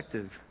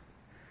perspective.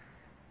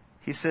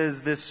 He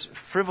says this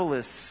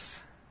frivolous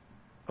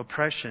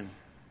oppression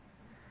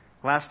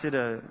lasted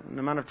an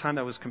amount of time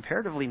that was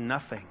comparatively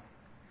nothing.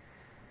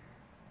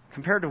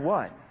 Compared to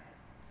what?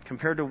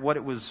 Compared to what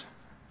it was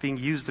being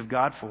used of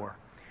God for.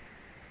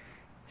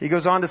 He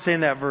goes on to say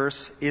in that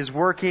verse, is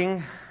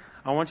working,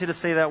 I want you to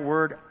say that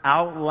word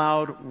out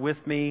loud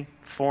with me,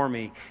 for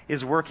me.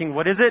 Is working,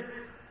 what is it?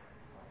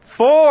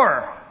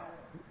 For.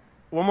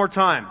 One more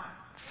time.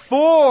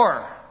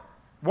 For.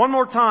 One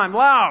more time,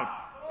 loud.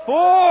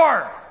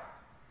 For.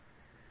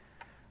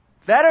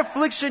 That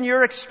affliction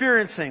you're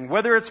experiencing,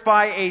 whether it's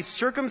by a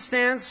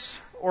circumstance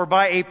or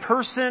by a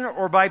person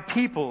or by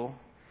people,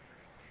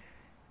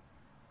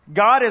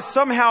 God has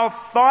somehow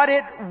thought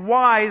it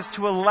wise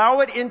to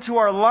allow it into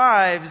our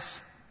lives,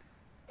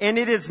 and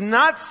it is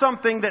not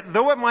something that,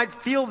 though it might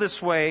feel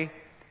this way,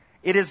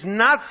 it is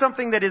not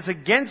something that is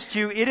against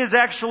you. It is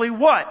actually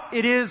what?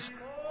 It is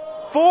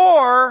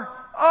for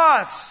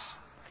us.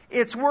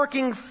 It's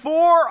working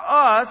for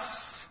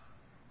us,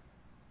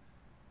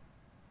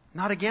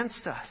 not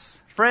against us.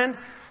 Friend,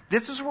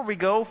 this is where we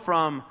go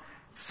from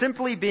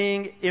simply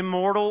being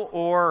immortal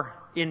or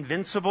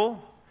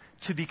invincible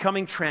to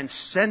becoming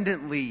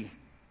transcendently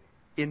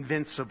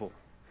invincible.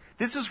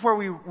 This is where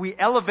we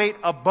elevate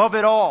above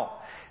it all.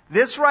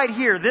 This right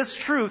here, this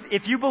truth,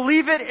 if you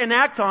believe it and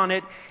act on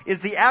it, is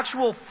the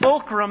actual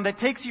fulcrum that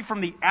takes you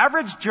from the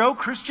average Joe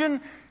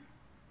Christian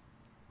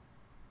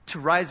to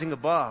rising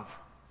above,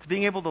 to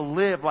being able to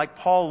live like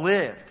Paul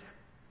lived.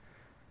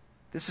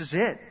 This is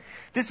it.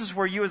 This is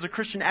where you as a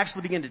Christian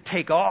actually begin to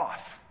take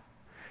off.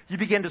 You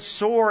begin to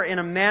soar in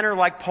a manner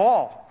like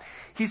Paul.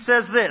 He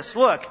says this,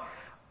 look,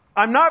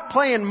 I'm not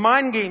playing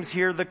mind games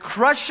here. The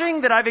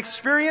crushing that I've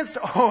experienced,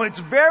 it's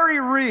very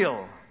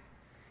real.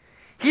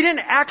 He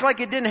didn't act like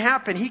it didn't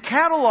happen. He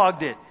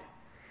cataloged it.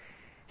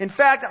 In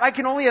fact, I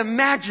can only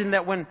imagine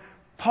that when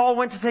Paul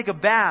went to take a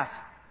bath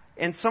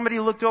and somebody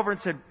looked over and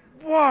said,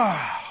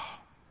 wow,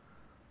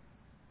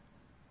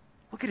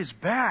 look at his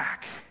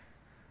back.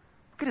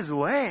 Look at his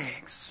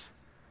legs.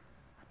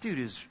 That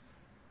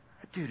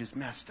dude is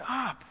messed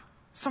up.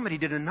 Somebody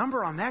did a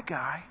number on that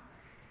guy.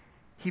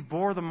 He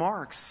bore the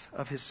marks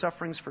of his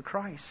sufferings for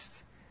Christ.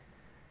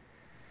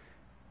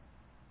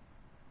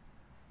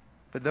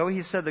 But though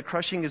he said the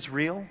crushing is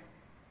real,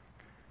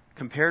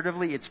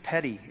 comparatively it's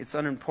petty, it's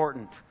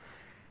unimportant.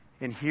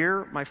 And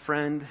here, my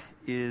friend,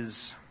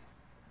 is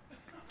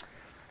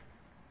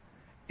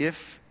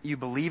if you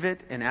believe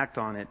it and act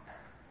on it,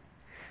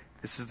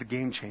 this is the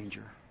game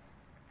changer.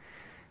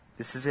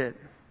 This is it.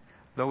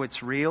 Though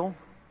it's real,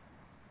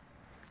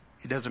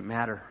 it doesn't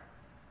matter.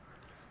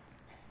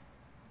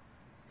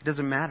 It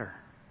doesn't matter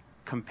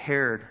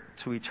compared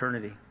to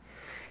eternity.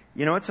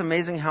 You know, it's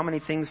amazing how many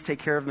things take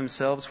care of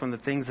themselves when the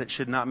things that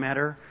should not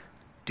matter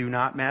do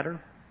not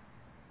matter.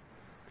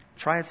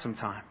 Try it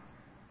sometime.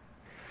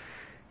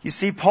 You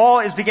see, Paul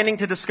is beginning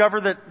to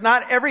discover that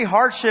not every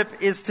hardship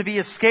is to be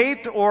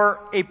escaped or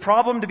a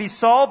problem to be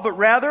solved, but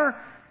rather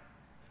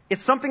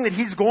it's something that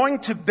he's going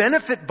to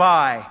benefit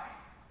by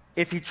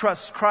if he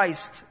trusts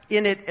Christ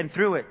in it and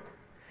through it.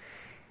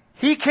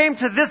 He came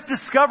to this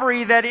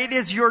discovery that it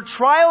is your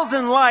trials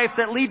in life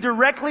that lead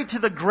directly to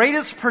the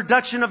greatest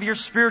production of your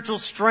spiritual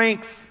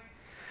strength,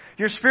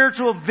 your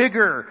spiritual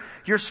vigor,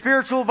 your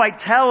spiritual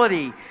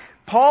vitality.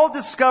 Paul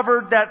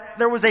discovered that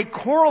there was a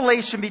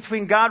correlation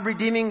between God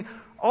redeeming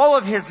all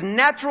of his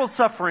natural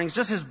sufferings,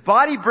 just his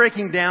body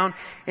breaking down,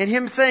 and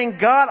him saying,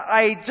 God,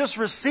 I just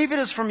receive it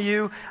as from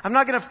you. I'm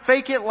not going to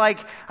fake it like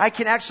I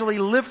can actually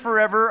live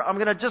forever. I'm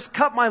going to just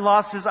cut my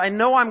losses. I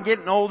know I'm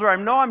getting older. I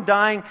know I'm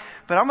dying,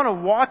 but I'm going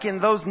to walk in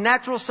those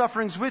natural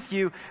sufferings with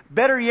you.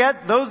 Better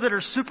yet, those that are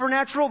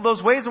supernatural,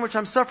 those ways in which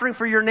I'm suffering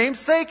for your name's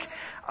sake,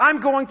 I'm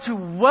going to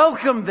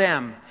welcome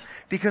them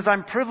because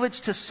I'm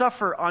privileged to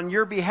suffer on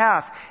your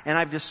behalf. And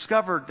I've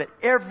discovered that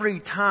every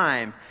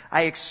time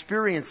I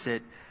experience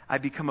it, I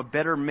become a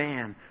better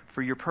man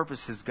for your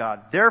purposes,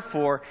 God.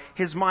 Therefore,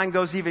 his mind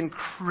goes even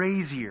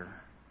crazier,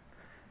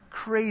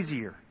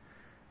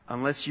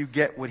 unless you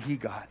get what he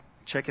got.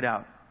 Check it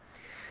out.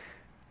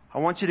 I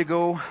want you to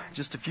go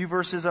just a few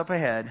verses up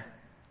ahead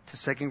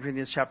to 2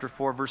 Corinthians chapter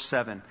 4, verse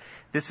 7.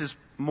 This is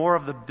more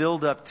of the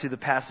build-up to the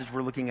passage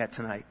we're looking at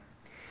tonight.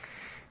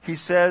 He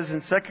says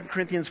in 2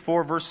 Corinthians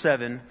 4, verse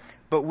 7,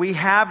 but we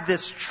have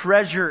this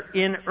treasure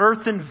in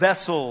earthen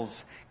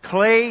vessels,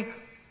 clay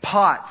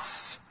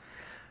pots.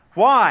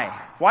 Why?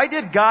 Why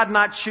did God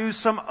not choose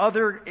some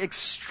other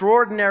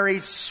extraordinary,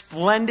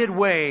 splendid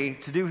way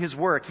to do his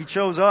work? He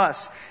chose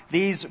us,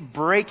 these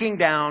breaking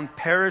down,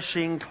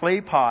 perishing clay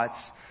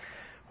pots.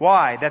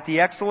 Why? That the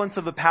excellence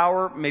of the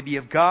power may be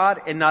of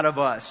God and not of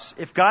us.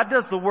 If God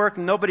does the work,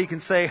 nobody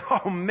can say,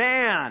 oh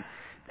man,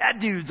 that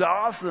dude's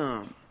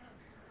awesome.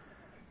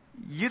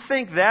 You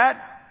think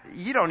that?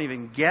 You don't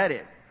even get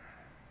it.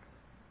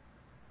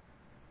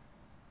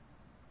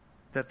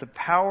 That the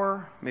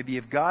power may be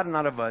of God and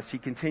not of us. He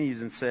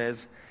continues and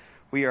says,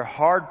 we are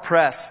hard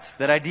pressed.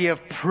 That idea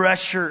of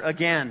pressure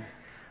again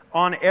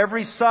on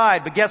every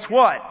side. But guess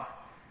what?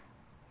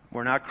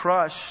 We're not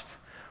crushed.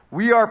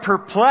 We are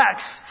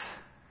perplexed.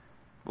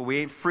 But we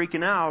ain't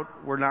freaking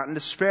out. We're not in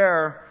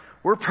despair.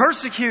 We're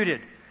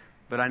persecuted.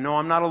 But I know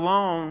I'm not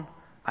alone.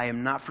 I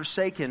am not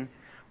forsaken.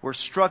 We're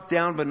struck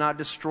down but not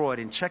destroyed.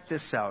 And check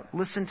this out.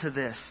 Listen to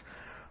this.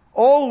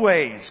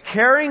 Always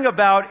carrying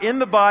about in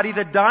the body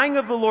the dying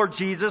of the Lord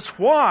Jesus.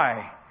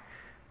 Why?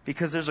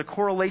 Because there's a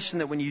correlation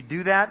that when you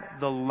do that,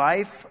 the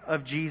life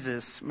of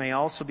Jesus may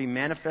also be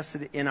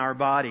manifested in our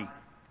body.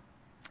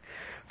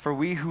 For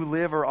we who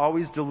live are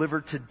always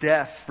delivered to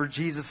death for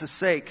Jesus'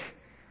 sake.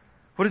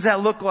 What does that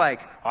look like?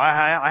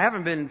 I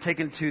haven't been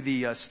taken to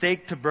the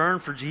stake to burn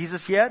for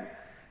Jesus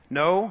yet.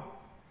 No.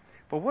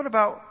 But what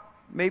about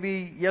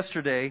maybe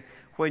yesterday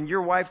when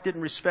your wife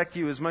didn't respect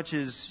you as much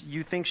as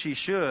you think she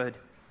should?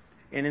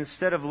 And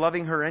instead of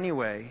loving her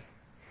anyway,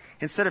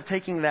 instead of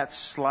taking that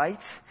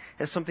slight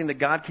as something that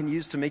God can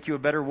use to make you a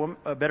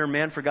better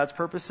man for God's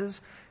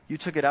purposes, you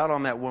took it out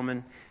on that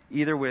woman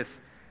either with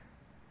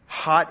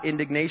hot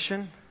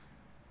indignation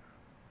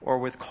or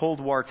with Cold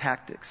War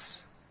tactics.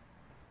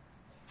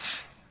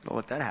 Don't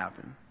let that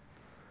happen.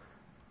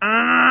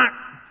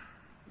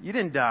 You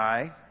didn't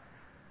die.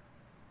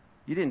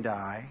 You didn't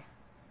die.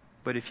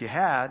 But if you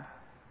had,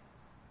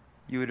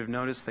 you would have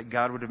noticed that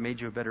God would have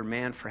made you a better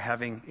man for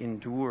having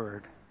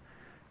endured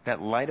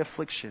that light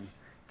affliction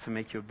to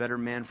make you a better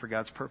man for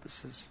God's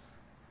purposes.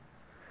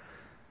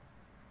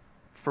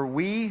 For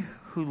we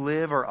who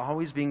live are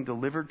always being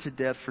delivered to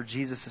death for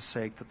Jesus'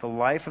 sake, that the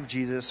life of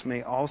Jesus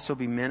may also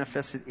be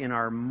manifested in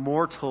our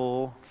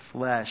mortal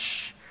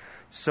flesh.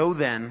 So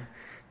then,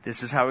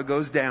 this is how it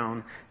goes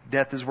down.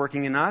 Death is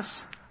working in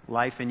us,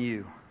 life in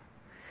you.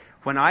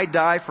 When I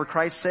die for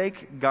Christ's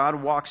sake,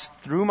 God walks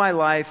through my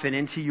life and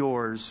into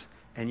yours,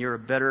 and you're a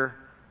better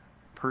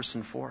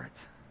person for it.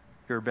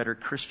 You're a better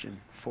Christian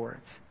for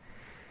it.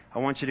 I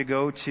want you to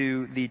go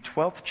to the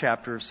 12th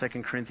chapter of 2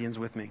 Corinthians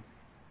with me.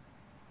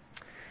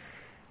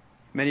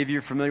 Many of you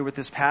are familiar with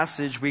this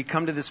passage. We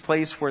come to this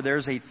place where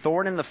there's a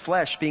thorn in the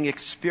flesh being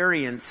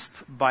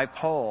experienced by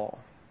Paul.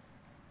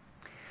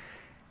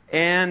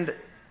 And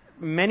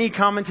many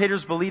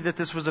commentators believe that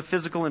this was a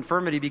physical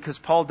infirmity because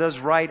Paul does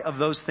write of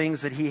those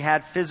things that he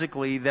had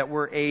physically that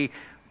were a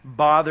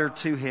bother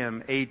to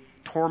him, a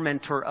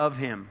tormentor of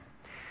him.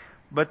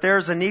 But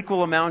there's an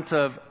equal amount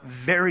of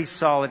very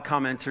solid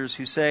commenters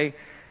who say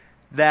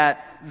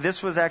that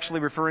this was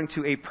actually referring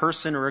to a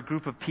person or a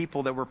group of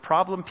people that were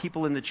problem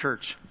people in the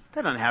church.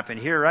 That doesn't happen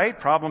here, right?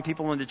 Problem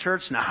people in the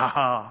church?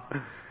 No.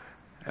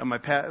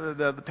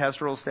 The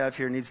pastoral staff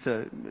here needs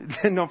to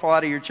don't fall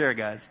out of your chair,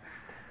 guys.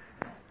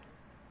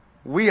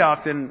 We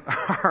often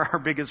are our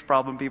biggest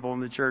problem people in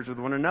the church with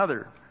one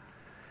another.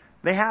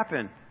 They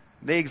happen.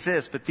 They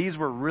exist. But these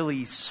were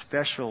really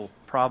special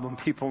problem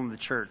people in the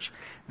church.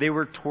 They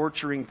were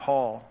torturing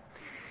Paul.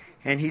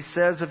 And he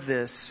says of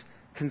this,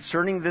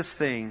 concerning this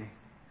thing,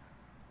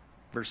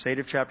 verse 8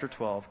 of chapter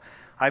 12,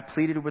 I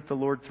pleaded with the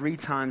Lord 3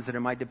 times that it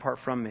might depart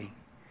from me.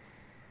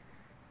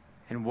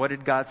 And what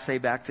did God say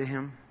back to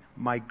him?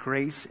 My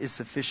grace is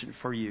sufficient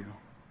for you.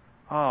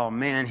 Oh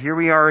man, here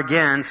we are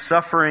again,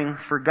 suffering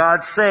for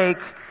God's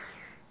sake.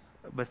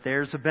 But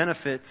there's a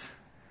benefit.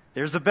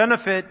 There's a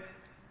benefit.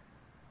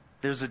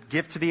 There's a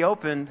gift to be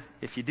opened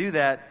if you do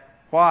that.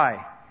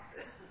 Why?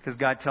 Because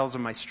God tells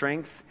him, my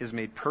strength is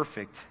made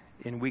perfect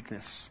in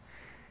weakness.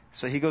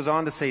 So he goes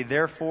on to say,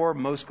 therefore,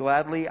 most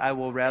gladly, I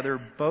will rather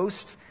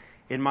boast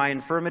in my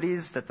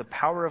infirmities, that the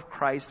power of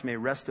Christ may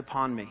rest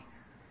upon me.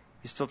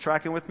 You still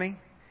tracking with me?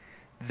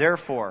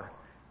 Therefore,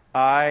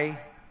 I,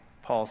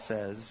 Paul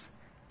says,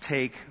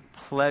 take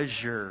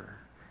pleasure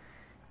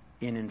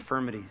in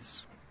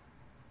infirmities,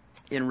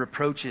 in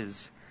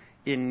reproaches,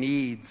 in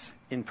needs,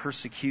 in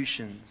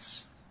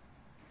persecutions,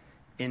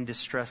 in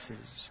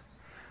distresses.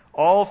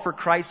 All for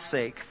Christ's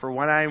sake, for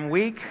when I am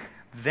weak,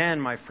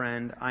 then, my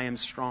friend, I am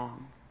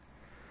strong.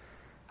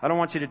 I don't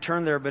want you to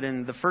turn there, but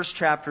in the first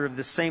chapter of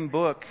the same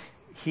book,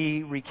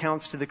 he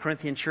recounts to the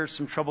Corinthian church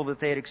some trouble that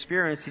they had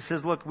experienced. He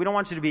says, look, we don't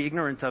want you to be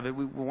ignorant of it.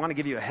 We want to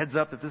give you a heads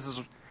up that this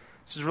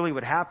is really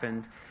what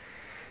happened.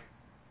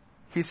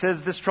 He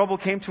says, this trouble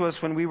came to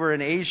us when we were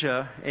in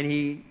Asia, and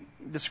he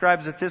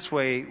describes it this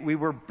way. We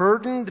were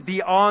burdened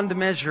beyond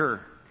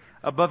measure,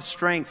 above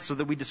strength, so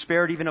that we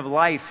despaired even of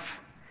life.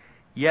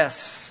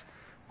 Yes,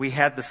 we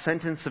had the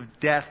sentence of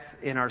death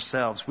in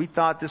ourselves. We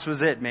thought this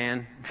was it,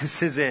 man.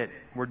 This is it.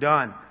 We're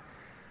done.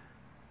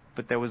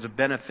 But there was a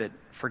benefit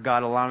for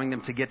God allowing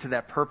them to get to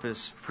that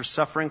purpose, for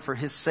suffering for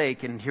His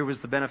sake. And here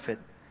was the benefit.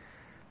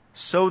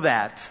 So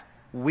that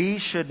we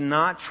should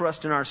not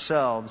trust in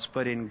ourselves,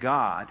 but in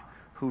God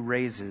who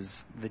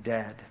raises the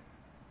dead.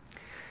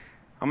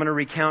 I'm going to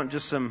recount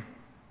just some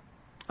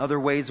other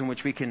ways in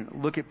which we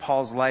can look at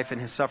Paul's life and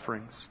his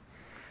sufferings.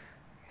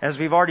 As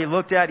we've already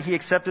looked at, he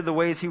accepted the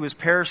ways he was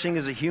perishing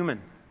as a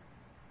human,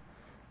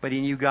 but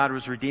he knew God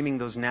was redeeming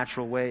those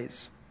natural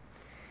ways.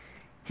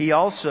 He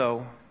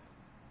also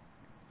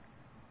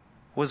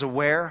was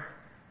aware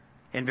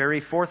and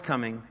very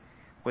forthcoming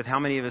with how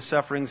many of his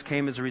sufferings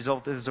came as a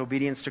result of his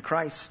obedience to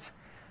Christ.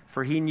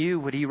 For he knew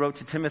what he wrote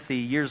to Timothy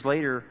years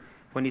later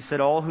when he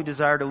said, all who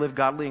desire to live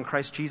godly in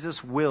Christ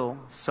Jesus will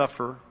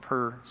suffer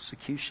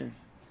persecution.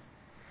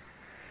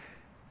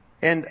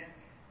 And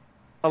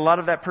a lot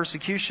of that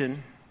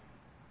persecution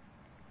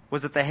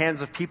was at the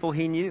hands of people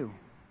he knew,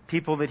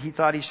 people that he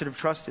thought he should have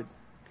trusted.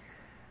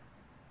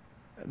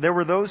 There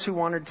were those who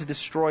wanted to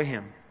destroy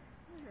him,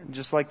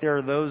 just like there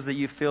are those that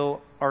you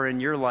feel are in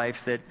your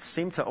life that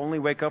seem to only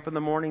wake up in the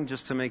morning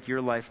just to make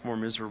your life more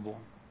miserable.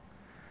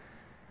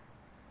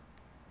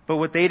 But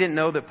what they didn't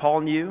know that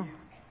Paul knew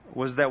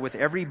was that with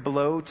every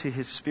blow to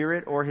his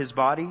spirit or his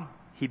body,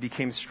 he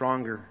became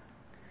stronger.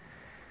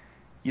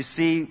 You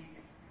see,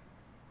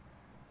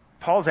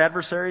 Paul's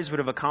adversaries would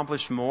have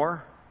accomplished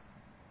more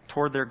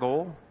toward their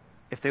goal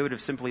if they would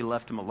have simply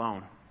left him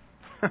alone.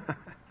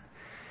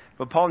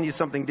 But Paul knew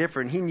something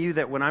different. He knew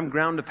that when I'm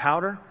ground to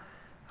powder,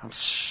 I'm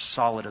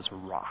solid as a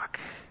rock.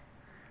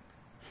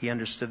 He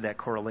understood that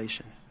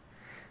correlation.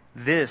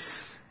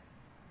 This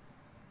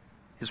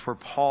is where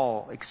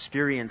Paul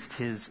experienced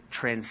his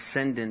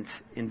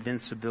transcendent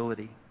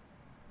invincibility.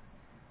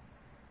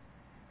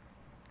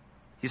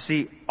 You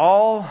see,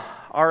 all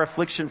our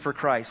affliction for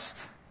Christ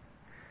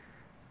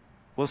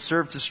will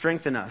serve to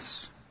strengthen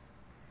us.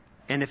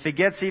 And if it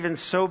gets even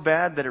so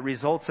bad that it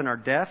results in our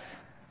death,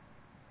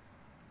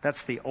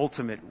 that's the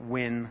ultimate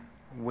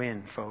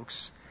win-win,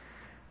 folks.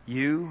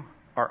 You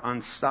are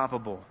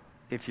unstoppable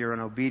if you're an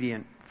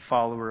obedient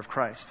follower of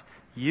Christ.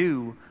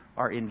 You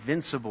are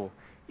invincible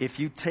if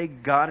you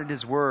take God at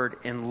His word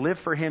and live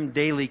for Him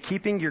daily,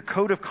 keeping your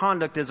code of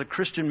conduct as a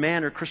Christian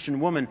man or Christian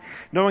woman,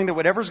 knowing that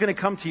whatever's going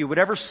to come to you,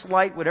 whatever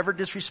slight, whatever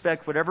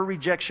disrespect, whatever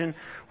rejection,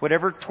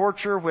 whatever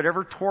torture,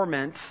 whatever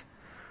torment,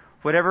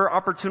 whatever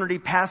opportunity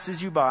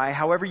passes you by,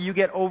 however you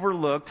get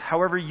overlooked,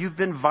 however you've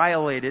been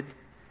violated,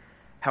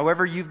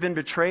 however you've been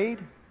betrayed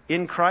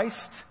in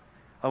Christ,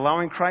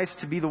 allowing Christ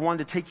to be the one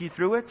to take you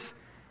through it,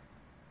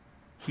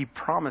 He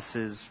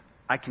promises,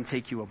 I can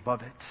take you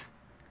above it.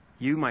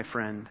 You, my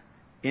friend,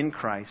 in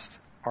Christ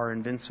are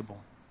invincible.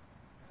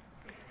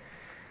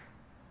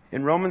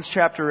 In Romans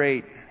chapter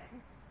 8,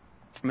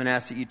 I'm going to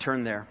ask that you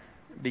turn there.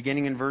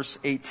 Beginning in verse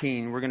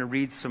 18, we're going to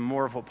read some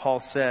more of what Paul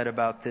said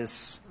about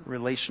this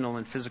relational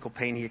and physical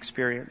pain he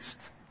experienced.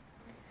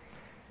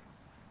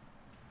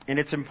 And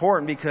it's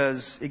important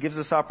because it gives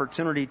us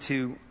opportunity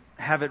to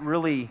have it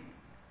really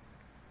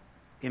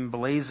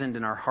emblazoned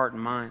in our heart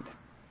and mind.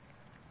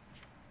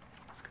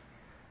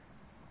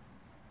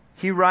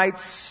 He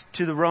writes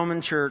to the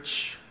Roman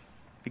church,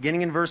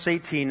 beginning in verse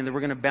 18, and then we're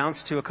going to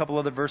bounce to a couple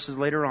other verses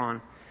later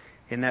on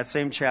in that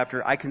same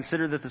chapter. I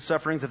consider that the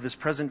sufferings of this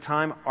present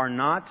time are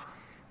not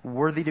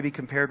worthy to be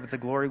compared with the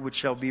glory which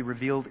shall be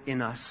revealed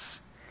in us.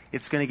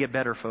 It's going to get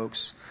better,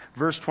 folks.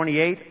 Verse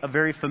 28, a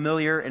very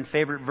familiar and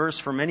favorite verse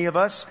for many of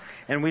us.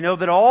 And we know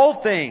that all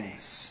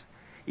things,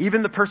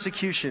 even the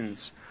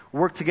persecutions,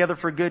 work together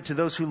for good to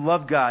those who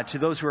love God, to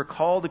those who are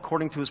called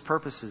according to His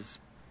purposes.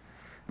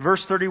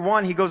 Verse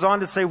 31, he goes on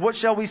to say, what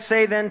shall we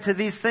say then to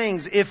these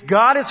things? If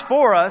God is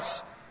for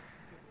us,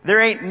 there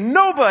ain't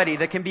nobody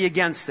that can be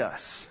against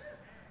us.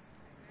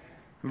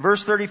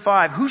 Verse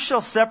 35, who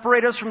shall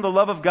separate us from the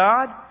love of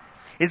God?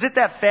 Is it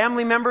that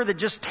family member that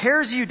just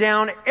tears you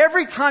down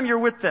every time you're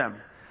with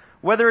them?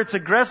 Whether it's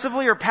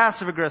aggressively or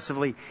passive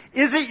aggressively.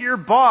 Is it your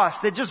boss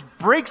that just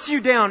breaks you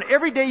down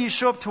every day you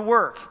show up to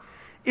work?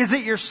 Is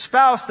it your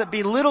spouse that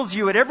belittles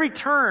you at every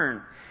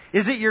turn?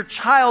 Is it your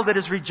child that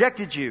has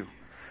rejected you?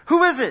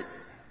 Who is it?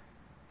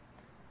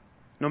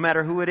 No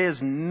matter who it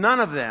is, none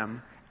of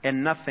them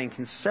and nothing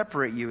can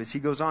separate you, as he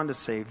goes on to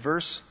say,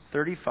 verse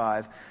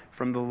 35,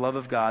 from the love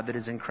of God that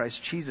is in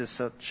Christ Jesus.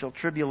 So shall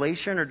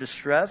tribulation or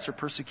distress or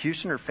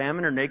persecution or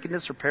famine or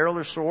nakedness or peril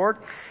or sword,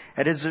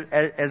 as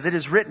it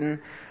is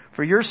written,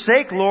 for your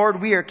sake, Lord,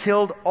 we are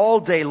killed all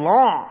day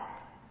long.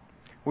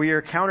 We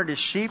are counted as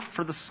sheep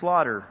for the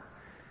slaughter.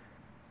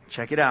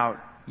 Check it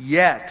out.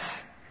 Yet,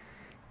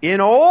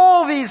 in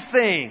all these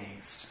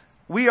things,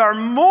 we are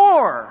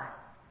more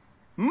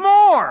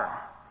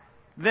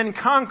than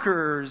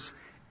conquerors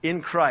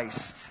in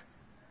Christ.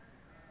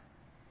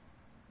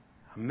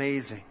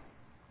 Amazing.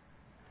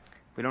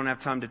 We don't have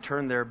time to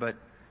turn there, but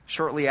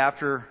shortly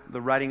after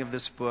the writing of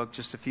this book,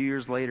 just a few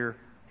years later,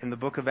 in the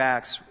book of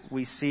Acts,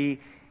 we see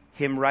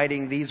him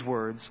writing these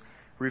words,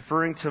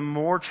 referring to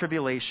more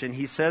tribulation.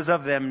 He says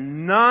of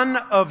them, none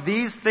of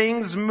these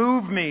things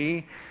move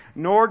me,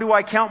 nor do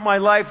I count my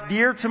life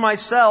dear to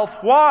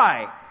myself.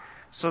 Why?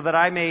 So that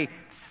I may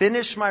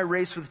finish my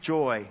race with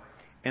joy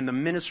and the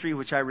ministry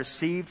which I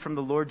received from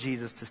the Lord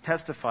Jesus to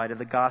testify to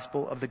the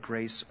gospel of the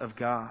grace of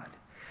God.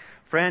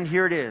 Friend,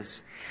 here it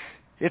is.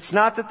 It's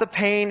not that the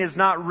pain is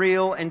not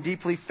real and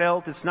deeply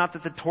felt. It's not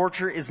that the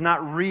torture is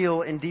not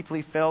real and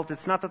deeply felt.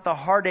 It's not that the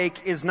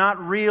heartache is not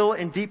real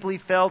and deeply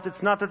felt.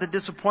 It's not that the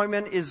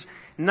disappointment is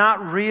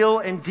not real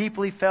and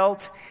deeply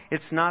felt.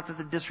 It's not that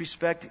the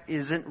disrespect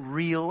isn't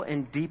real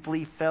and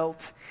deeply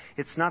felt.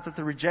 It's not that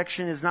the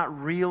rejection is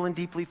not real and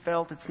deeply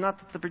felt. It's not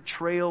that the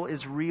betrayal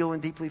is real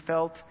and deeply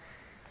felt.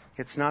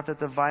 It's not that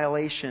the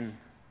violation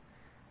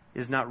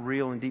is not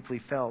real and deeply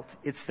felt.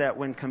 It's that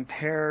when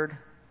compared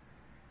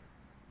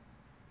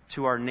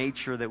to our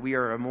nature, that we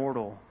are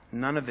immortal,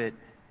 none of it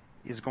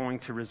is going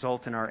to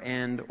result in our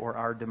end or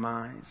our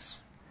demise.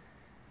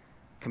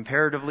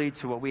 Comparatively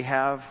to what we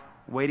have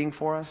waiting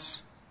for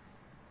us,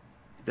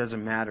 it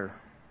doesn't matter.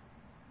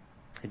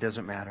 It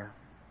doesn't matter.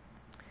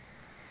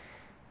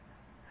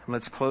 And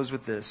let's close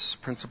with this.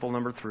 Principle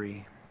number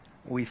 3.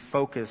 We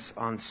focus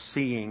on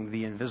seeing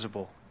the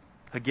invisible.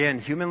 Again,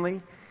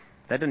 humanly,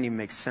 that doesn't even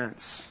make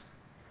sense.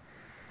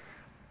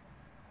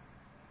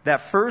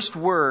 That first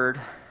word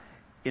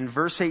in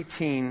verse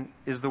 18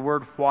 is the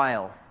word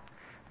while.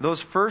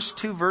 Those first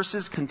 2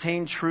 verses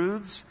contain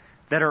truths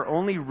that are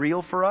only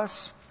real for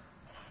us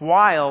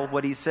while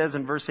what he says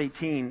in verse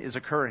 18 is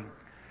occurring.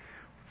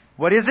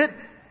 What is it?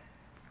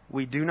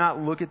 We do not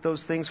look at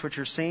those things which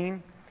are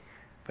seen,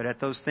 but at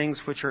those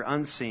things which are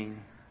unseen,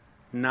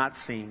 not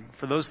seen.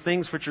 For those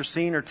things which are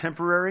seen are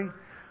temporary,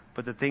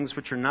 but the things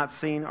which are not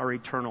seen are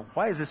eternal.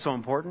 Why is this so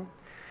important?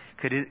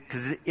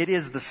 Because it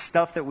is the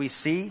stuff that we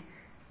see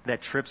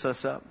that trips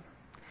us up.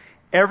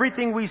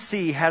 Everything we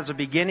see has a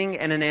beginning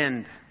and an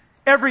end.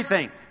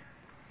 Everything.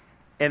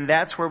 And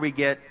that's where we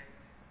get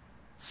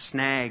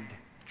snagged,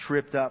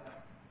 tripped up.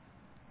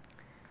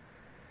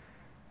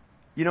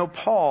 You know,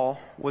 Paul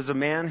was a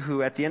man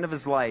who, at the end of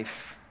his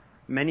life,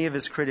 many of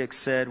his critics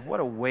said, what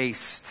a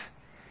waste.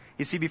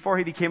 You see, before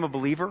he became a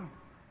believer,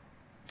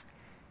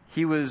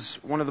 he was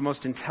one of the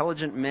most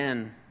intelligent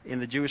men in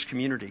the Jewish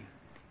community,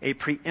 a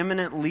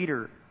preeminent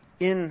leader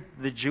in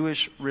the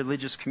Jewish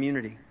religious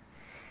community.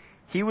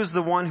 He was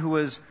the one who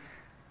was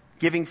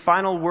giving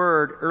final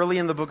word early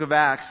in the book of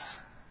Acts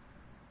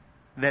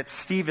that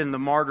Stephen, the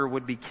martyr,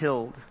 would be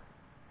killed.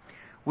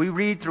 We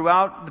read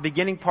throughout the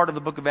beginning part of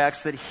the book of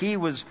Acts that he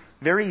was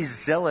very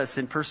zealous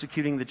in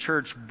persecuting the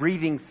church,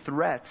 breathing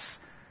threats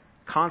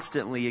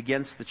constantly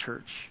against the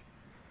church.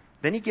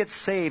 Then he gets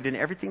saved and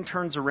everything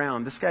turns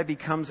around. This guy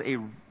becomes a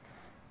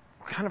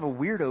kind of a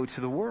weirdo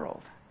to the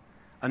world.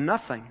 A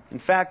nothing. In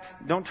fact,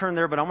 don't turn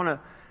there, but I want to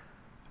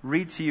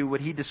read to you what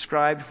he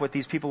described, what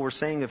these people were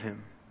saying of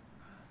him.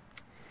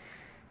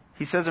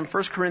 He says in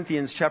 1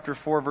 Corinthians chapter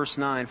 4, verse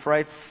 9, "For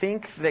I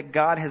think that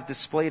God has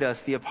displayed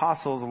us, the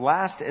apostles,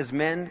 last as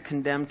men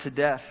condemned to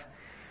death.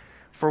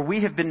 For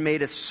we have been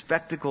made a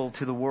spectacle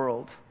to the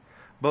world,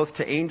 both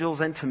to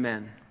angels and to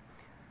men.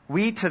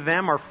 We to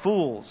them are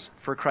fools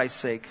for Christ's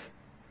sake."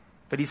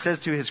 But he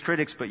says to his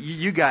critics, but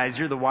you guys,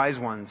 you're the wise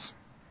ones.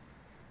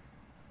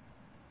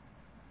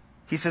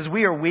 He says,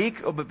 we are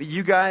weak, but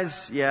you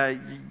guys,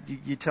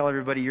 you tell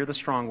everybody you're the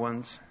strong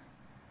ones.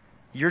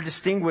 You're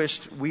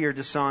distinguished, we are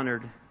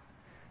dishonored.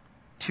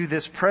 To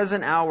this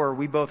present hour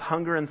we both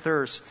hunger and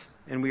thirst,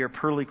 and we are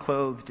poorly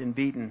clothed and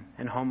beaten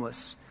and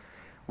homeless.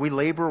 We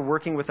labor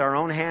working with our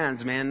own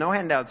hands, man. No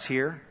handouts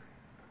here.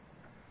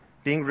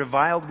 Being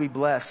reviled, we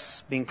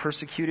bless. Being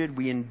persecuted,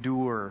 we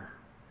endure.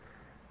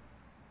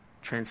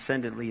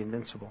 Transcendently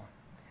invincible.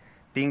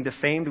 Being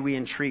defamed, we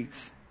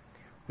entreat.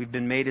 We've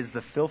been made as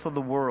the filth of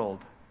the world,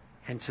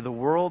 and to the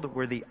world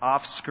we're the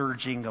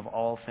offscourging of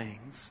all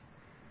things.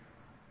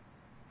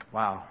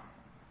 Wow.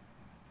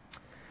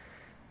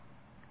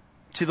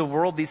 To the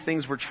world, these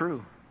things were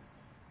true.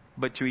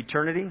 But to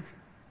eternity,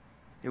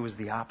 it was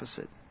the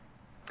opposite.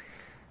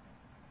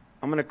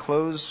 I'm going to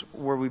close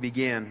where we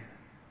began.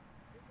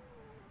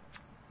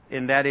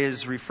 And that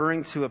is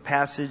referring to a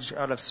passage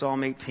out of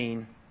Psalm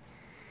 18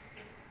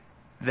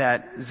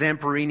 that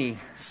Zamperini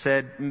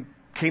said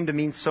came to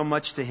mean so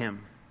much to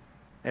him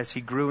as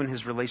he grew in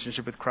his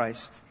relationship with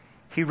Christ.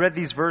 He read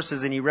these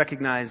verses and he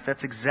recognized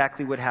that's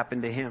exactly what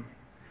happened to him.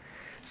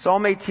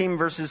 Psalm 18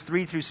 verses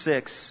 3 through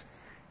 6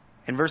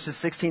 and verses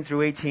 16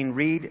 through 18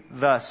 read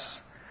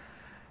thus.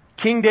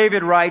 King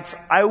David writes,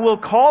 "I will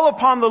call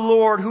upon the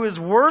Lord who is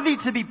worthy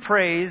to be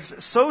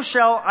praised, so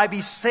shall I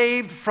be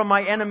saved from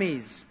my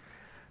enemies.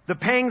 The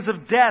pangs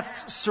of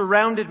death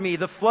surrounded me.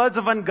 The floods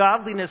of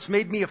ungodliness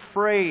made me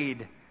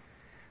afraid.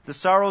 The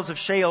sorrows of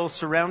Sheol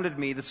surrounded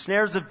me. The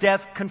snares of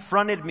death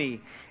confronted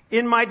me.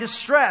 In my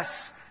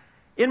distress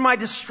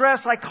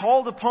I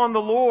called upon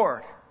the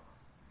Lord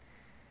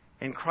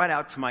and cried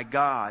out to my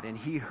God, and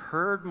he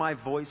heard my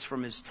voice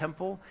from his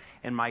temple,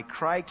 and my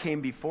cry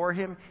came before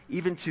him,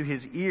 even to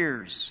his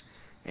ears."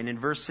 And in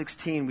verse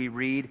 16 we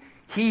read,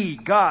 "He,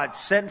 God,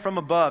 sent from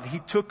above. He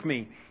took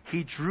me.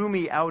 He drew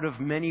me out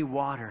of many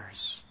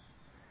waters.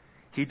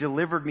 He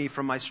delivered me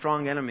from my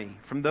strong enemy,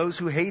 from those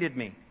who hated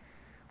me,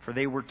 for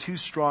they were too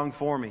strong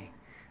for me.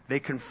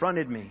 They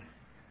confronted me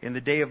in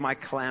the day of my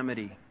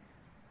calamity,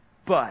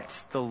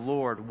 but the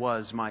Lord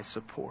was my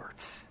support."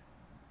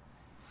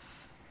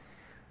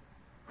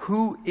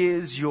 Who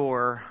is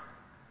your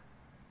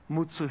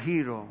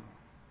Mutsuhiro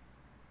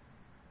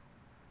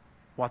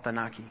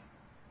Watanaki?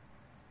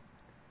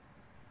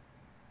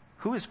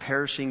 Who is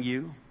perishing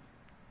you?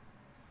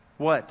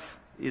 What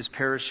is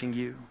perishing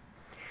you?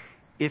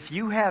 If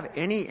you have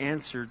any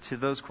answer to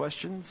those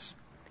questions,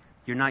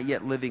 you're not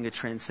yet living a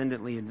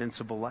transcendently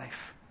invincible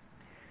life.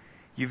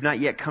 You've not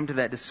yet come to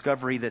that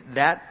discovery that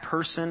that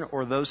person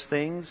or those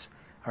things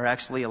are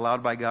actually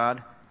allowed by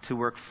God to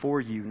work for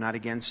you, not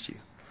against you.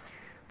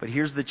 But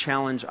here's the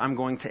challenge I'm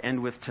going to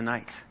end with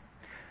tonight.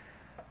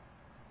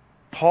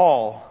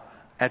 Paul,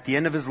 at the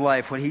end of his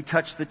life, when he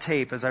touched the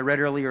tape, as I read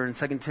earlier in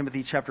 2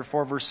 Timothy chapter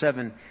 4, verse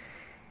 7,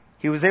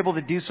 he was able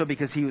to do so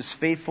because he was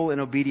faithful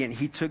and obedient.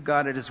 He took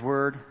God at his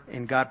word,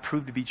 and God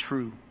proved to be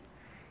true.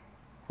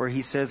 Where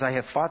he says, "I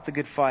have fought the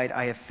good fight,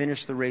 I have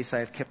finished the race, I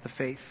have kept the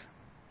faith."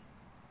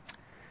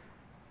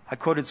 I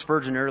quoted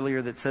Spurgeon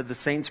earlier that said the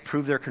saints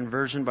prove their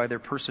conversion by their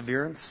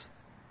perseverance.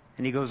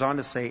 And he goes on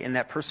to say, and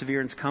that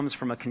perseverance comes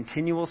from a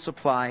continual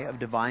supply of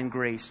divine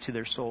grace to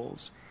their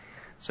souls.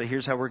 So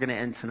here's how we're going to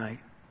end tonight.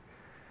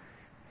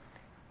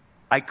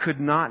 I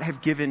could not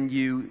have given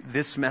you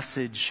this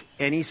message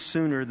any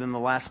sooner than the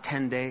last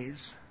 10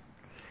 days.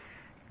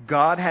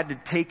 God had to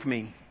take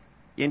me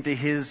into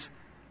his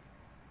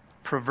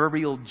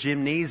proverbial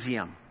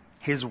gymnasium,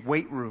 his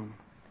weight room,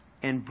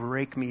 and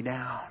break me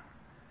down.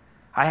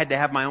 I had to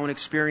have my own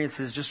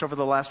experiences just over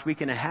the last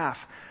week and a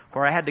half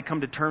where I had to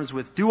come to terms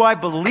with, do I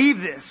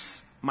believe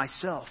this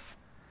myself?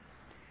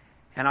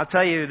 And I'll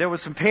tell you, there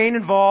was some pain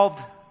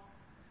involved.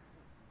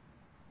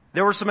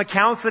 There were some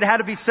accounts that had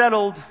to be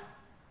settled.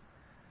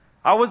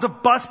 I was a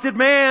busted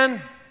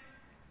man.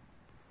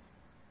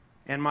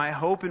 And my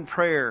hope and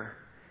prayer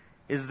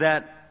is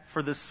that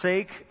for the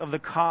sake of the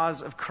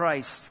cause of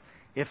Christ,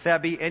 if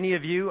that be any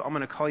of you, I'm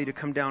going to call you to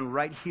come down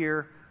right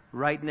here,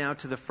 right now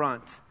to the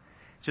front.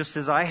 Just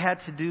as I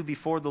had to do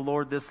before the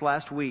Lord this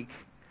last week,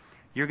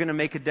 you're going to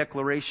make a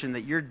declaration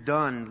that you're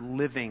done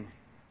living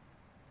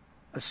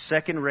a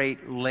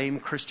second-rate, lame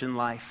Christian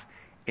life.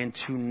 And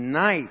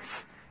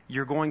tonight,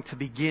 you're going to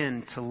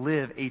begin to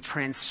live a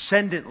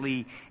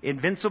transcendently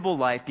invincible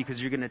life because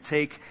you're going to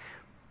take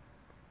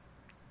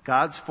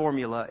God's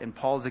formula and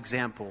Paul's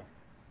example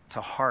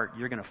to heart.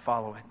 You're going to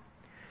follow it.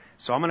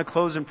 So I'm going to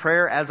close in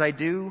prayer. As I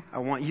do, I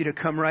want you to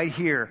come right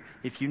here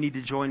if you need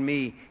to join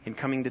me in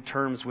coming to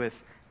terms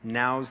with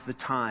now's the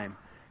time.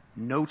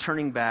 No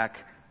turning back,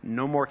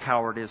 no more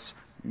cowardice,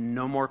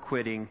 no more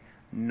quitting,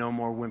 no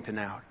more wimping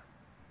out.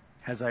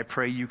 As I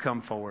pray, you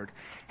come forward.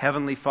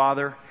 Heavenly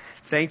Father,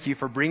 thank you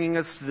for bringing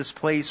us to this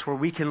place where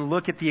we can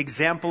look at the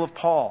example of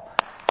Paul.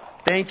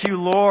 Thank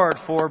you, Lord,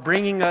 for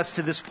bringing us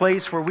to this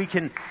place where we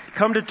can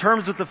come to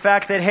terms with the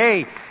fact that,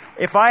 hey,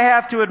 if I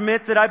have to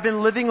admit that I've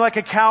been living like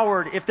a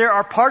coward, if there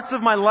are parts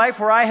of my life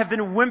where I have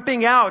been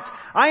wimping out,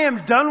 I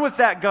am done with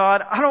that,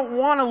 God. I don't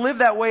want to live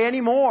that way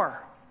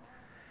anymore.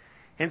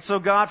 And so,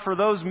 God, for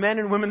those men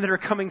and women that are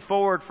coming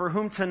forward, for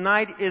whom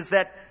tonight is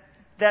that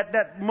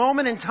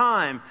moment in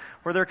time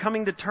where they're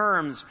coming to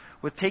terms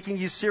with taking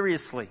you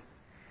seriously.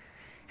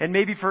 And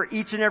maybe for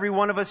each and every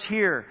one of us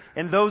here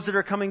and those that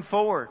are coming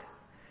forward,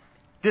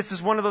 this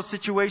is one of those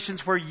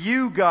situations where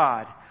you,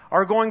 God,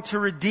 are going to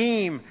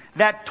redeem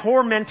that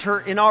tormentor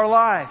in our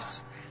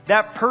lives,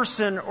 that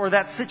person or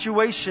that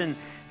situation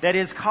that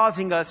is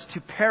causing us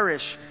to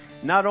perish,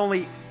 not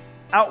only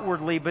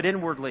outwardly but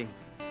inwardly.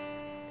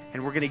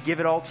 And we're going to give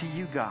it all to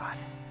you, God,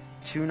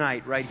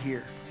 tonight, right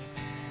here.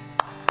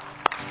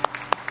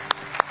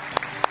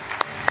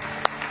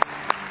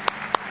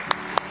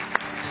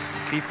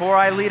 Before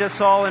I lead us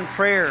all in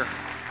prayer,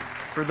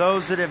 for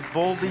those that have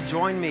boldly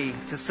joined me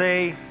to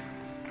say,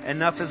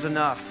 enough is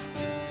enough.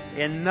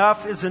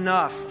 Enough is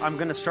enough. I'm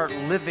going to start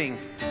living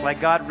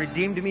like God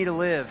redeemed me to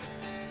live.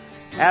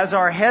 As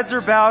our heads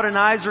are bowed and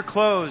eyes are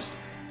closed,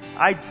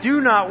 I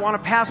do not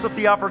want to pass up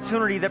the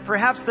opportunity that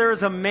perhaps there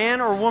is a man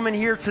or woman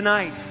here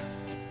tonight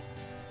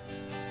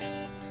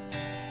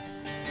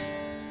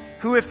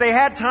who, if they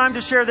had time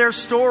to share their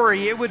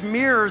story, it would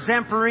mirror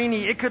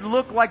Zamperini. It could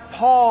look like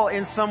Paul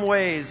in some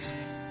ways.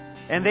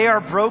 And they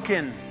are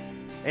broken.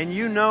 And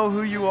you know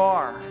who you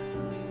are.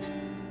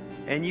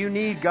 And you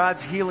need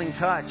God's healing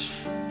touch.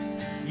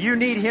 You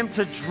need Him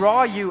to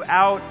draw you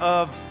out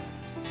of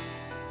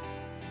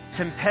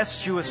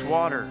tempestuous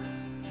water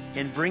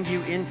and bring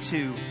you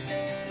into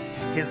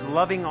His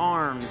loving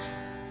arms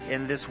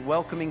in this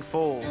welcoming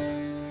fold.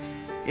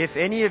 If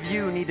any of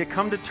you need to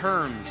come to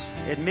terms,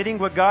 admitting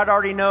what God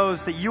already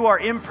knows, that you are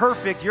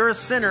imperfect, you're a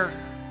sinner,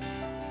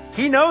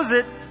 He knows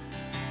it.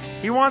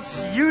 He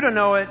wants you to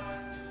know it.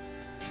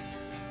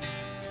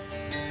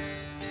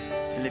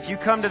 And if you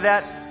come to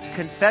that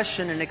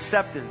confession and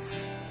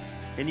acceptance,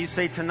 and you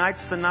say,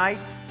 tonight's the night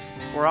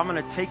where I'm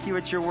going to take you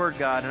at your word,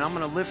 God, and I'm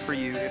going to live for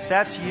you. If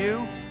that's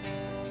you,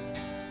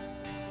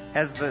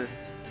 as the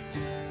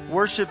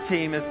worship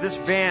team, as this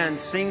band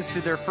sings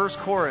through their first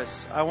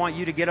chorus, I want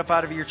you to get up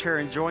out of your chair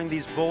and join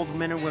these bold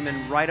men and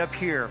women right up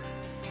here.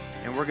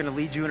 And we're going to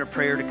lead you in a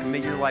prayer to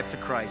commit your life to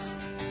Christ.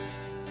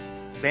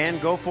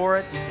 Band, go for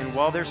it. And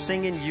while they're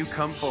singing, you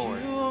come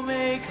forward. You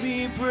make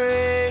me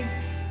brave.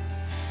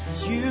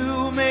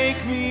 You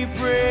make me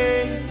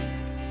brave.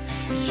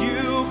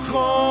 You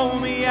call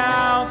me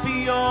out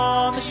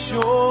beyond the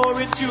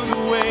shore into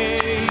the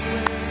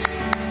waves.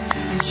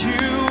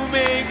 You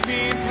make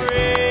me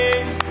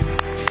brave.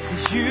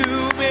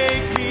 You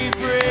make me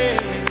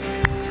brave.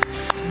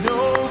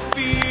 No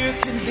fear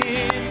can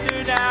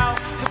hinder now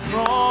the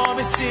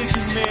promises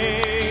you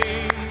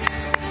made.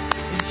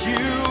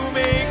 You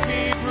make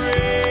me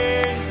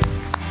brave.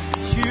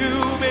 You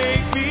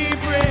make me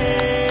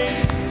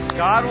brave.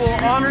 God will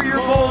honor your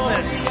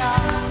boldness.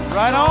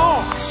 Right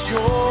on.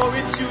 Shore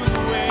into the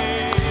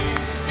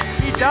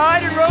waves. He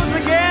died and rose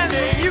again so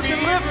that you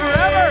can live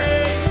forever.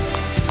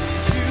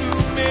 You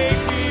make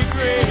me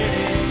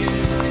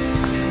brave.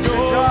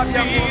 Good job,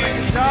 young woman.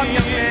 Good job,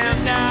 young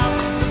man. Now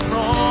the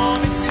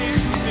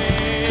promises you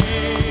made.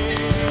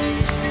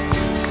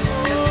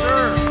 Yes,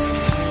 sir.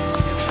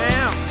 Yes,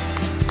 ma'am.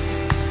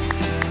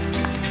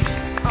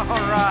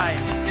 All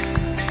right.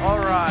 All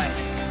right.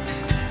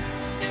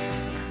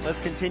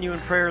 Let's continue in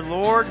prayer.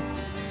 Lord,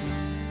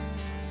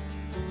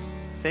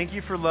 thank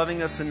you for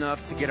loving us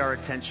enough to get our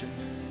attention.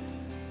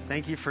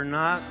 Thank you for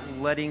not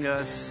letting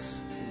us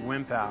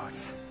wimp out.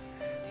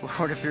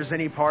 Lord, if there's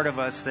any part of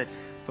us that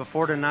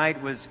before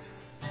tonight was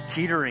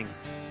teetering,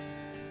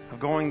 of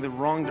going the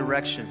wrong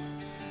direction,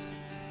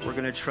 we're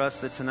going to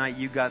trust that tonight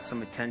you got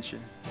some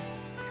attention.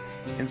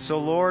 And so,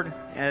 Lord,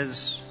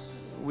 as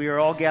we are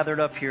all gathered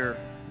up here,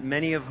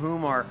 many of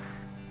whom are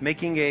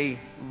making a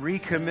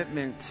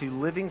recommitment to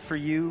living for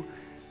you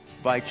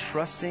by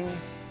trusting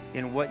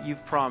in what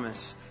you've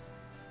promised,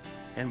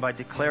 And by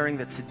declaring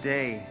that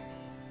today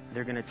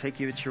they're going to take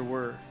you at your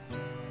word,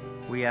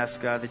 we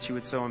ask, God, that you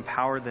would so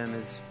empower them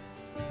as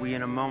we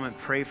in a moment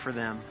pray for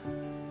them,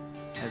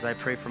 as I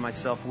pray for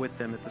myself with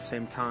them at the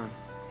same time.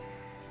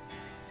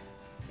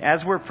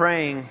 As we're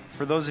praying,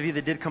 for those of you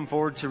that did come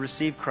forward to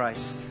receive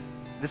Christ,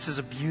 this is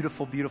a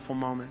beautiful, beautiful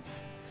moment.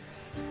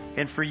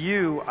 And for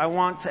you, I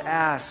want to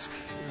ask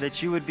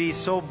that you would be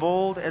so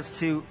bold as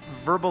to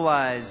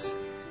verbalize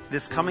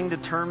this coming to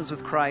terms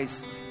with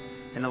Christ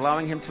and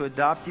allowing Him to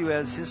adopt you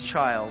as His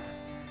child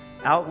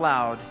out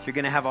loud. You're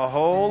going to have a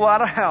whole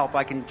lot of help.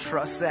 I can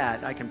trust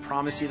that. I can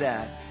promise you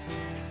that.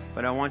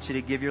 But I want you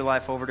to give your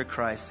life over to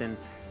Christ. And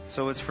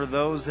so it's for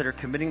those that are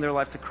committing their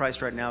life to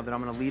Christ right now that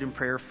I'm going to lead in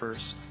prayer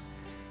first.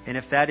 And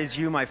if that is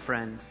you, my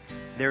friend,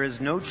 there is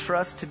no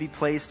trust to be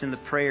placed in the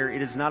prayer.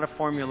 It is not a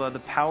formula. The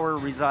power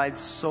resides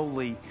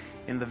solely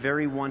in the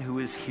very one who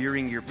is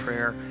hearing your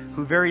prayer,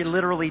 who very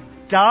literally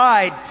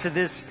died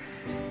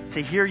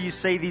to hear you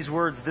say these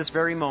words this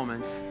very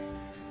moment.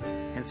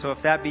 And so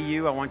if that be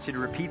you, I want you to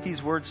repeat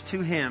these words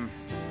to Him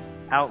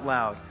out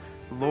loud.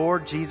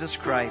 Lord Jesus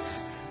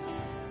Christ,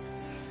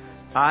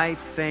 I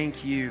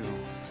thank you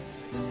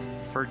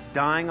for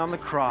dying on the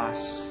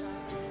cross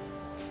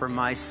for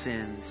my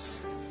sins.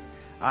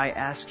 I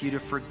ask you to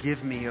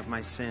forgive me of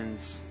my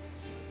sins.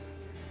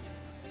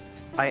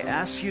 I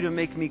ask you to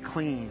make me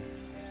clean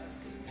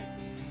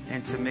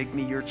and to make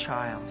me your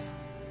child.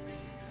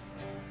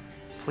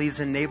 Please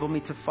enable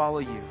me to follow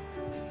you,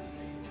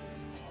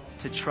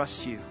 to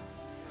trust you,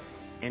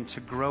 and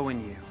to grow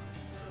in you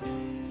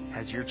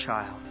as your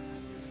child.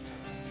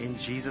 In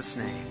Jesus'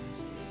 name,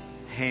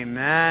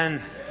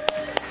 amen.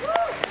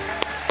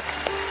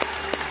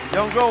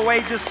 Don't go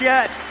away just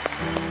yet.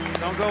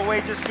 Don't go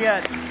away just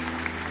yet.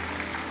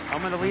 I'm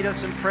going to lead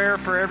us in prayer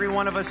for every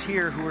one of us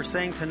here who are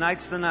saying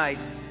tonight's the night.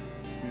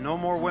 No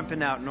more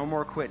wimping out, no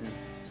more quitting.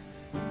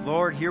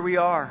 Lord, here we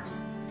are.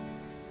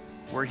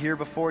 We're here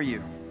before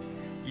you.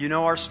 You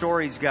know our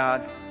stories,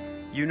 God.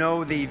 You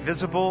know the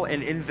visible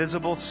and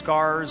invisible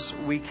scars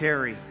we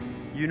carry.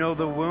 You know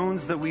the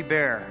wounds that we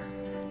bear.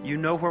 You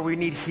know where we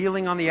need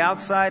healing on the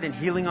outside and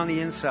healing on the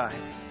inside.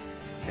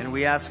 And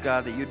we ask,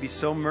 God, that you'd be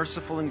so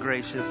merciful and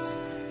gracious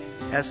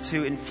as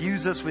to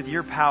infuse us with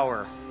your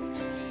power.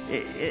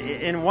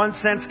 In one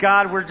sense,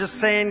 God, we're just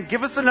saying,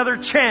 give us another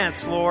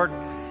chance, Lord.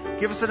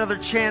 Give us another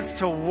chance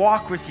to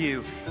walk with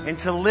you and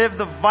to live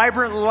the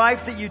vibrant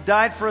life that you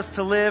died for us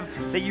to live,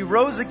 that you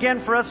rose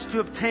again for us to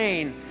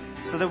obtain,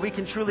 so that we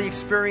can truly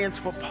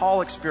experience what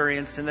Paul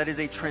experienced, and that is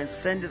a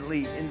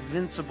transcendently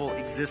invincible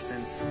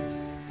existence.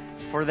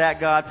 For that,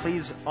 God,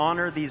 please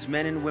honor these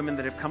men and women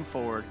that have come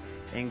forward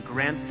and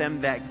grant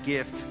them that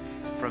gift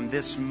from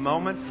this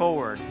moment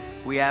forward.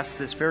 We ask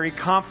this very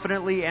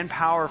confidently and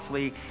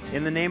powerfully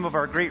in the name of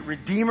our great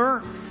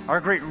Redeemer, our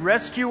great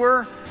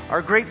Rescuer,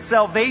 our great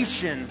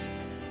salvation,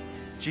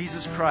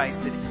 Jesus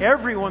Christ. And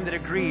everyone that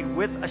agreed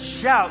with a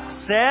shout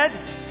said,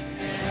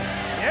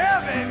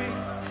 yeah, baby.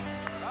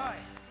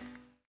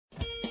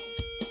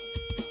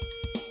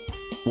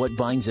 What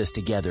binds us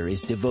together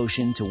is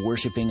devotion to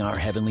worshiping our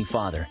Heavenly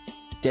Father,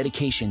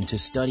 dedication to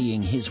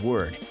studying His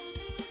Word,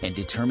 and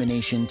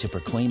determination to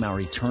proclaim our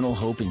eternal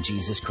hope in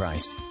Jesus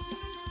Christ.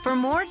 For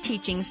more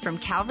teachings from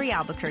Calvary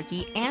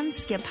Albuquerque and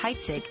Skip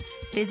Heitzig,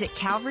 visit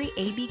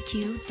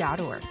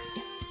calvaryabq.org.